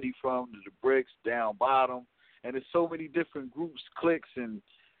where Fetty from to the Bricks down bottom, and there's so many different groups, cliques, and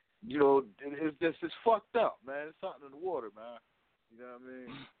it's fucked up, man. It's something in the water, man. You know what I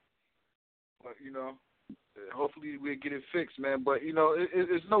mean? But hopefully we'll get it fixed, man. But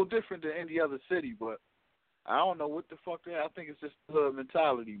it's no different than any other city. But I don't know what the fuck they. I think it's just the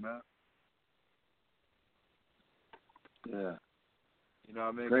mentality, man. Yeah. You know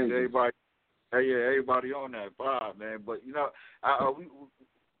what I mean? Crazy. Everybody on that vibe, man. But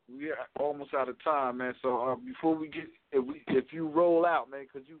we are almost out of time, man. So before we get, if you roll out, man,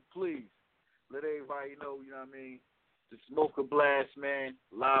 could you please let everybody know, you know what I mean? This Moka Blast, man,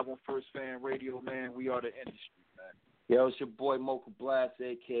 live on First Fan Radio, man. We are the industry, man. Yo, it's your boy Moka Blast,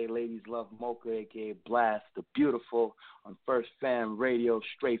 a.k.a. Ladies Love Moka, a.k.a. Blast, the beautiful, on First Fan Radio,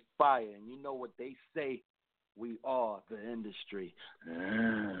 straight fire. And you know what they say, we are the industry.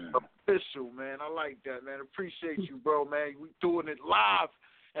 Official, man. I like that, man. Appreciate you, bro, man. We doing it live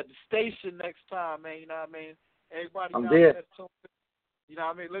at the station next time, man. You know what I mean? Everybody I'm down there. there, you know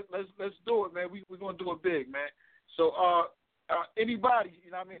what I mean? Let's do it, man. We're gonna do it big, man. So anybody,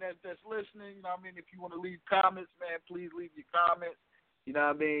 you know what I mean, that's listening, you know what I mean, if you want to leave comments, man, please leave your comments. You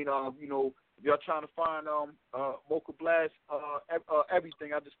know what I mean? If y'all trying to find Moka Blast,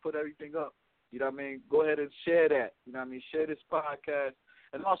 everything, I just put everything up. You know what I mean? Go ahead and share that. You know what I mean? Share this podcast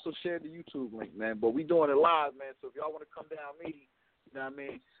and also share the YouTube link, man. But we doing it live, man. So if y'all want to come down meeting, you know what I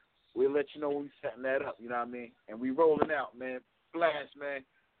mean, we'll let you know when we setting that up. You know what I mean? And we rolling out, man. Blast, man.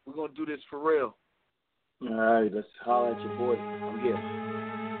 We're gonna do this for real. All right, let's holler at your boy. I'm here.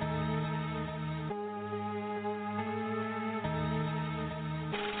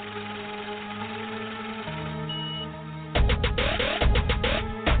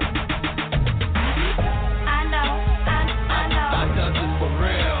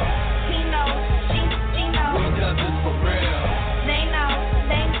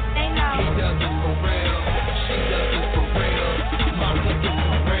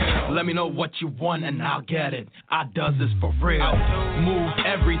 Let me know what you want and I'll get it. I does this for real. Move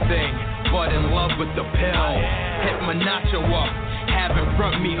everything, but in love with the pill. Hit my nacho up, have in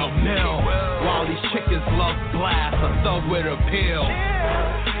front me a mill. While these chickens love blast, a thug with appeal.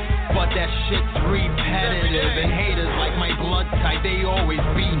 But that shit's repetitive, and haters like my blood type, they always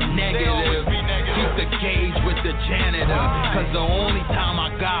be negative. Keep the gauge with the janitor, cause the only time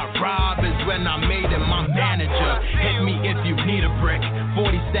I got robbed is when I made it my manager. Hit me if you need a brick,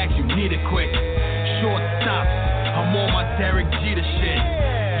 40 stacks you need it quick. Short stop, I'm on my Derek Jeter shit.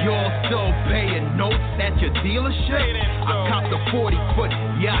 Y'all still paying notes at your dealership? I copped a 40-foot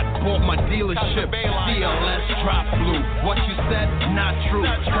yacht, bought my dealership. CLS drop blue. What you said, not true.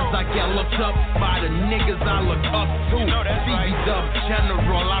 Cause I get looked up by the niggas I look up to. CB Dub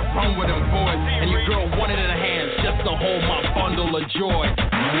General, I run with them boys. And your girl wanted in her hands just to hold my bundle of joy.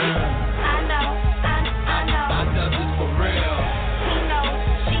 I know. I does this for real. He knows,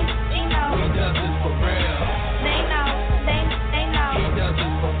 she knows. We does this for real. They know. He does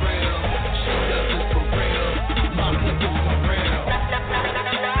this for real. She does this for real. My niggas for real.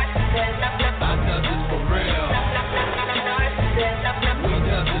 I does this for real. We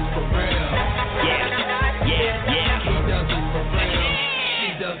does this for real. Yeah. He does this for real. She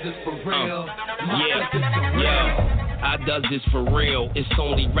does this for real. I does this for real. It's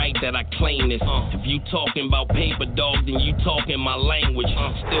only right that I claim this. If you talking about paper, dog, then you talking my language.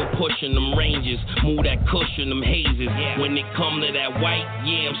 Still pushing them ranges, move that cushion, them hazes. When it come to that white,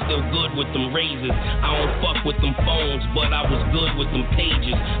 I'm still good with them razors. I don't fuck with them phones, but I was good with them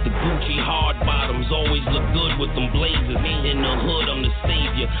pages. The Gucci hard bottoms always look good with them blazers. In the hood, I'm the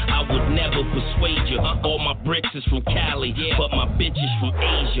savior. I would never persuade you. All my bricks is from Cali, but my bitch is from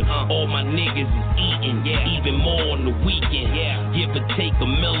Asia. All my niggas is eating, even more on the weekend. Give or take a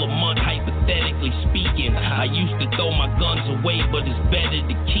mil a month, hypothetically speaking. I used to throw my guns away, but it's better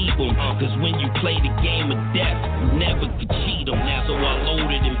to keep them. Cause when you play the game of death, you never could cheat them. So I load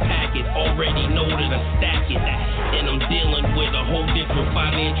stack it. And I'm dealing with a whole different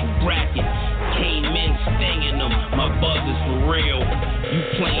financial bracket. Came in staying them, my buzz is for real. You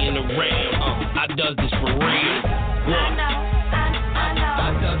playing around, I does this for real. What?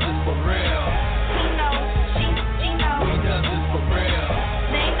 I does this for real. He knows, she knows. We does this for real.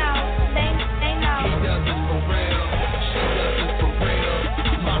 They know. He does this for real. She does this for real.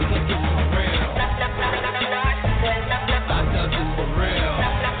 My clique is for real. I does this for real.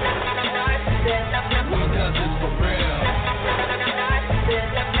 We does this for real.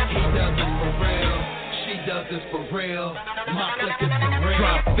 He does this for real. She does this for real. My clique is for real.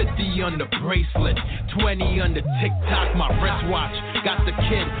 Drop 50 on the bracelet, 20 on the TikTok, my wristwatch. Got the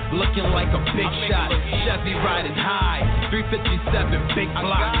kid looking like a big shot. Chevy riding high, 357 big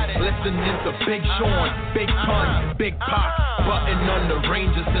block. Listening to Big Sean, Big Pun, Big Pop. Button on the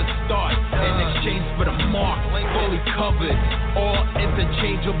Rangers to start in exchange for the mark. Fully covered, all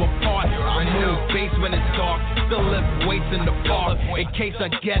interchangeable parts. I move bass when it's dark, still lift weights in the park. In case I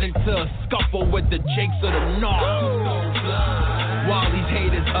get into a scuffle with the Jakes or the North. While these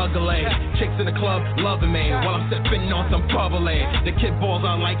haters ugly, chicks in the club loving me while I'm sipping on some bubbly. The kid balls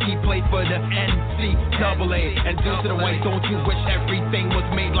on like he played for the NCAA. And due to the way, don't you wish everything was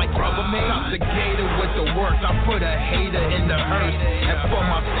made like Rubbermaid? I'm the gator with the work, I put a hater in the hearse. And for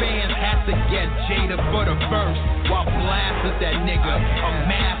my fans, had to get Jada for the verse. While blasting that nigga,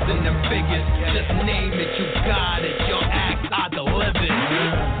 amassing them figures. Just name it, you got it. Your act, I deliver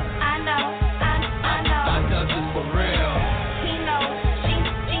it.